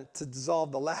solvent to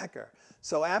dissolve the lacquer.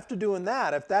 So after doing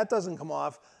that, if that doesn't come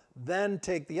off, then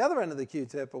take the other end of the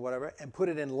Q-tip or whatever and put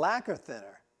it in lacquer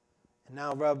thinner. And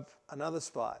now rub another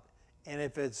spot. And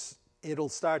if it'll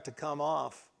start to come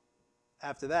off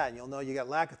after that, and you'll know you got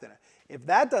lacquer thinner. If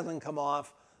that doesn't come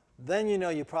off, then you know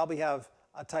you probably have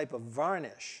a type of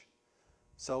varnish.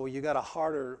 So you got a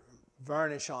harder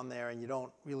varnish on there and you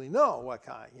don't really know what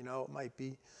kind. You know, it might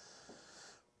be,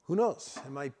 who knows?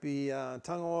 It might be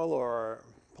tung oil or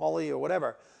poly or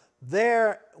whatever.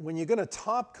 There, when you're going to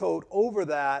top coat over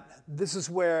that, this is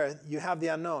where you have the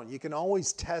unknown. You can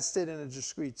always test it in a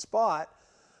discrete spot,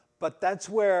 but that's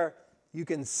where you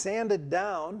can sand it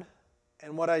down.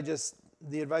 And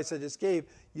the advice I just gave,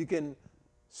 you can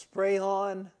spray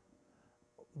on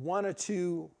one or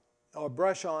two, or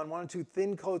brush on one or two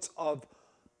thin coats of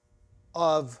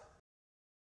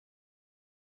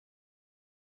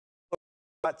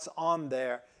what's on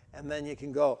there, and then you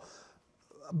can go.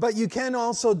 But you can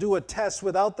also do a test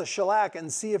without the shellac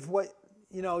and see if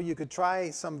you could try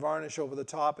some varnish over the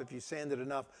top if you sand it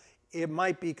enough. It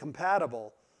might be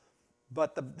compatible,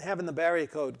 but having the barrier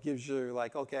coat gives you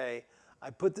like, okay, I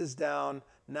put this down,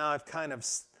 now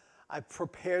I've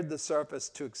prepared the surface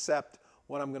to accept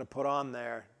what I'm going to put on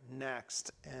there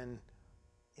next, and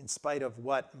in spite of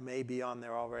what may be on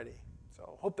there already.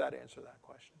 So hope that answered that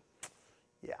question.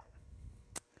 Yeah.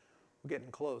 We're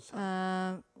getting close.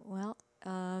 Huh?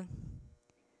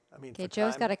 Okay,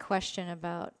 Joe's got a question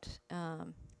about,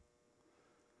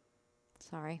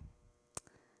 sorry,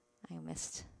 I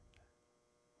missed.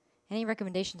 Any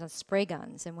recommendations on spray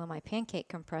guns, and will my pancake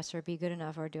compressor be good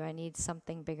enough, or do I need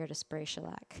something bigger to spray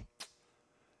shellac?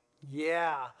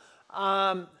 Yeah.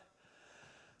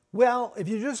 Well, if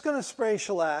you're just going to spray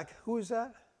shellac, who is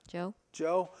that? Joe.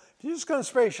 Joe. If you're just going to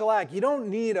spray shellac, you don't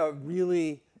need a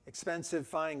really expensive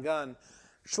fine gun.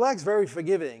 Shellac's very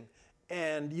forgiving,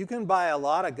 and you can buy a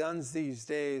lot of guns these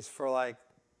days for like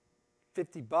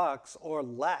 $50 or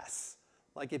less.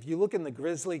 Like if you look in the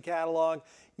Grizzly catalog,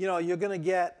 you're going to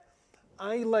get,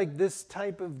 I like this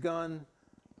type of gun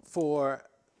for,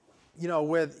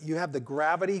 where you have the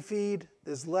gravity feed.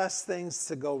 There's less things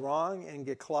to go wrong and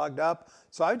get clogged up.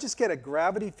 So I would just get a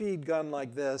gravity feed gun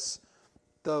like this.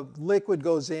 The liquid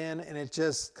goes in and it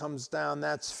just comes down.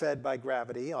 That's fed by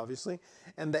gravity, obviously.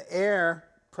 And the air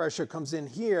pressure comes in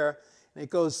here and it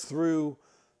goes through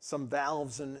some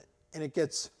valves and it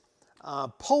gets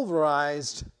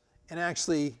pulverized and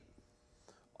actually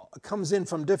comes in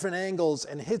from different angles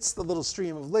and hits the little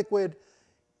stream of liquid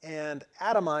and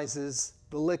atomizes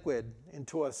the liquid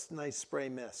into a nice spray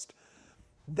mist.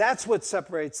 That's what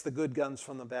separates the good guns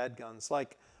from the bad guns.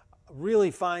 Like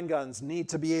really fine guns need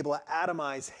to be able to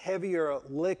atomize heavier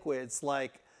liquids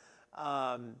like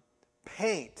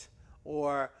paint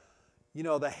or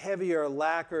the heavier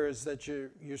lacquers that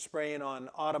you're spraying on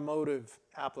automotive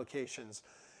applications.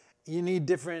 You need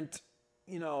different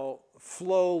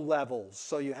flow levels,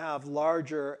 so you have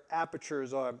larger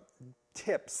apertures or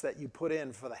tips that you put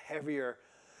in for the heavier,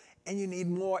 and you need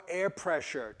more air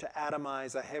pressure to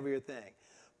atomize a heavier thing.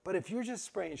 But if you're just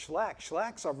spraying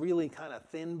shellacs are really kind of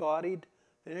thin-bodied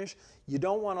finish. You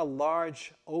don't want a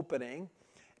large opening,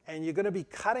 and you're going to be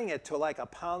cutting it to like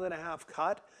 1.5 pound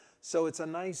cut, so it's a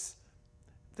nice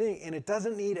thing, and it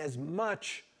doesn't need as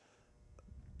much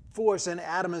force and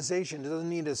atomization. It doesn't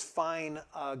need as fine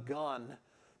a gun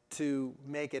to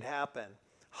make it happen.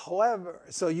 However,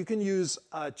 so you can use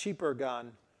a cheaper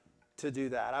gun to do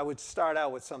that. I would start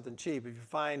out with something cheap. If you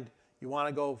find you want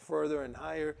to go further and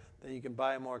higher, then you can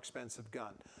buy a more expensive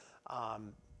gun.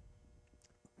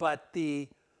 But the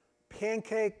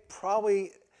pancake,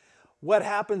 probably what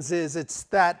happens is it's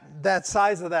that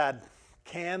size of that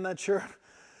can that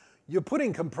you're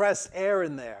putting compressed air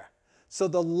in there. So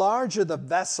the larger the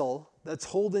vessel that's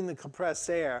holding the compressed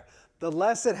air, the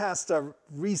less it has to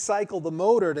recycle the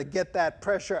motor to get that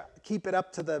pressure, keep it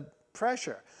up to the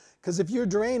pressure. Because if you're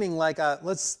draining like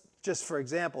let's just for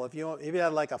example, if you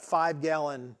had like a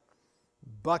 5-gallon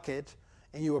bucket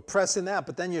and you were pressing that,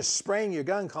 but then you're spraying your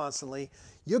gun constantly,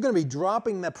 you're going to be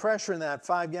dropping the pressure in that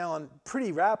 5-gallon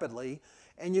pretty rapidly,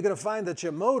 and you're going to find that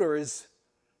your motor is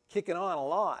kicking on a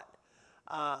lot.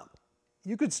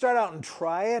 You could start out and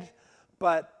try it,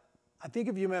 but I think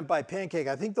if you meant by pancake,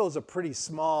 I think those are pretty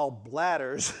small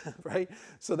bladders, right?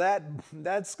 So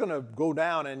that's going to go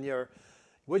down, and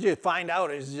what you find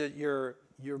out is that your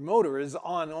motor is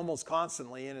on almost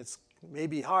constantly, and it's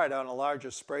maybe hard on a larger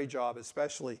spray job,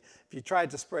 especially if you tried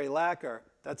to spray lacquer.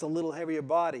 That's a little heavier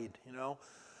bodied,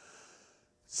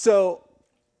 So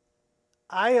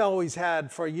I always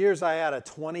had, for years, I had a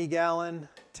 20-gallon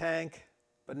tank,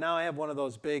 but now I have one of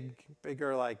those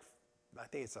bigger, like, I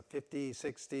think it's a 50,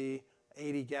 60,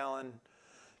 80-gallon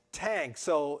tank.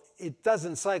 So it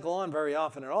doesn't cycle on very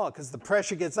often at all because the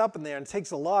pressure gets up in there and it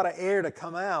takes a lot of air to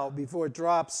come out before it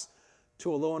drops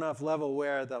to a low enough level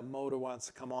where the motor wants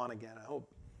to come on again. I hope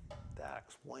that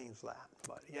explains that.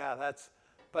 But yeah,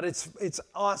 but it's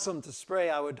awesome to spray.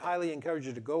 I would highly encourage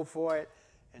you to go for it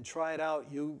and try it out.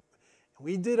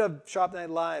 We did a Shop Night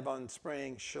Live on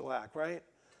spraying shellac, right?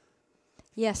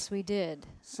 Yes, we did.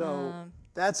 So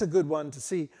that's a good one to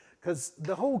see. because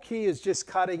the whole key is just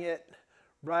cutting it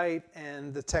right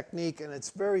and the technique, and it's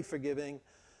very forgiving,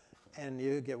 and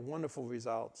you get wonderful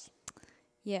results.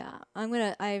 Yeah,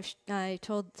 I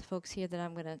told the folks here that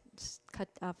I'm gonna cut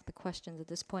off the questions at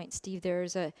this point. Steve,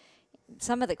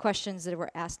 some of the questions that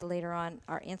were asked later on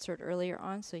are answered earlier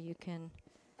on, so you can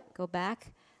go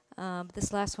back.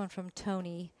 This last one from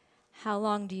Tony: how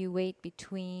long do you wait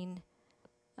between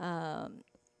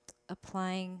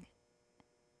applying?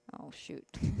 Oh shoot!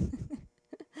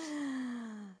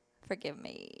 Forgive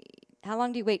me. How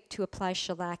long do you wait to apply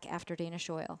shellac after Danish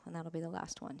oil? And that'll be the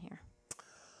last one here.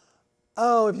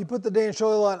 Oh, if you put the Danish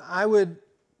oil on, I would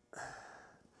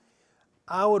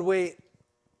wait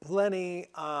plenty.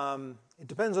 It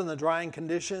depends on the drying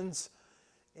conditions.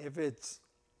 If it's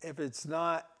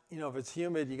not, if it's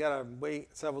humid, you gotta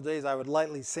wait several days. I would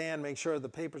lightly sand, make sure the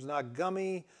paper's not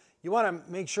gummy. You want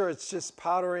to make sure it's just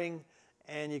powdering,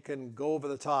 and you can go over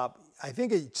the top. I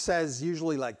think it says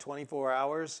usually like 24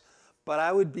 hours, but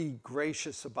I would be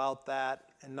gracious about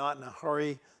that and not in a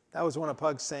hurry. That was one of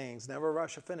Pug's sayings: never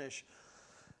rush a finish.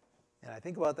 And I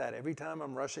think about that every time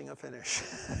I'm rushing a finish.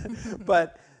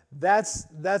 But that's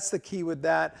the key with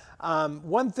that.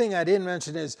 One thing I didn't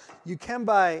mention is you can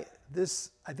buy this,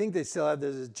 I think they still have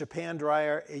this, a Japan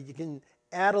dryer. You can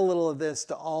add a little of this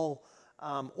to all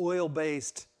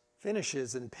oil-based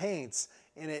finishes and paints,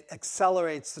 and it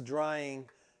accelerates the drying,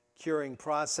 curing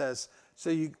process. So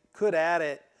you could add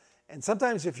it. And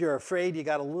sometimes if you're afraid you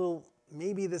got a little,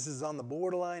 maybe this is on the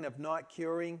borderline of not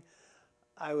curing,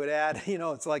 I would add,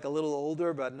 it's like a little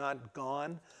older but not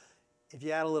gone. If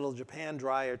you add a little Japan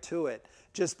dryer to it,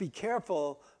 just be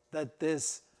careful that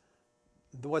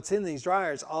what's in these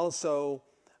dryers also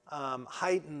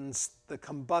heightens the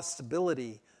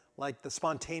combustibility, like the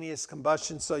spontaneous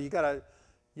combustion. So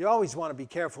you always want to be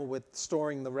careful with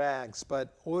storing the rags,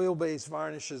 but oil-based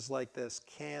varnishes like this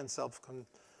can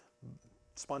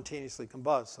spontaneously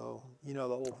combust, so the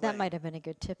whole thing. That might have been a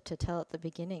good tip to tell at the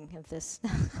beginning of this.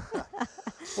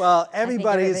 Well,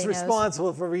 everybody is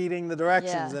responsible for reading the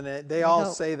directions, and they all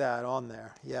say that on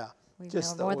there. Yeah. We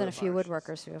know more than a few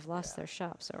woodworkers who have lost their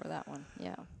shops over that one.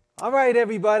 Yeah. All right,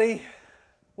 everybody.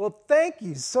 Well, thank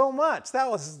you so much. That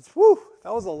was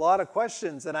a lot of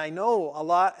questions, and I know a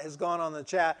lot has gone on in the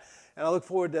chat, and I look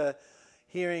forward to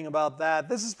hearing about that.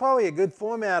 This is probably a good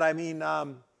format. I mean,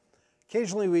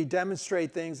 occasionally we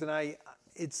demonstrate things, and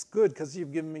it's good because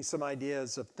you've given me some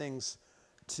ideas of things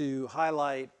to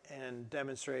highlight and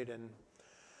demonstrate and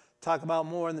talk about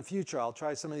more in the future. I'll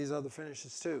try some of these other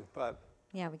finishes too. But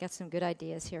yeah, we got some good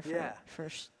ideas here for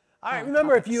all right,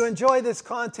 remember, if you enjoy this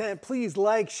content, please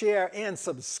like, share, and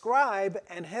subscribe,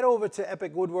 and head over to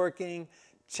Epic Woodworking.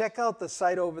 Check out the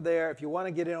site over there if you want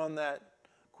to get in on that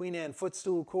Queen Anne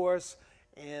footstool course,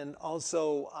 and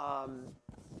also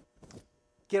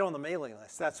get on the mailing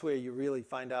list. That's where you really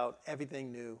find out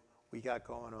everything new we got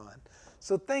going on.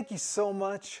 So thank you so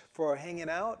much for hanging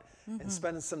out and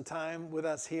spending some time with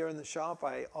us here in the shop.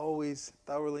 I always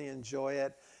thoroughly enjoy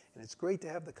it, and it's great to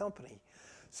have the company.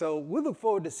 So we look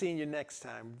forward to seeing you next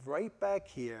time, right back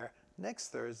here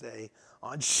next Thursday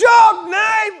on Shop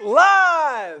Night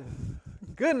Live.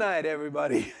 Good night,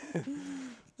 everybody.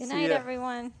 Good night,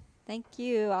 everyone. Thank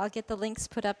you. I'll get the links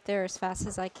put up there as fast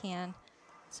as I can.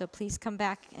 So please come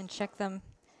back and check them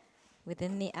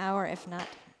within the hour, if not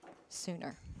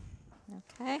sooner.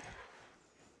 Okay?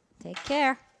 Take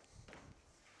care.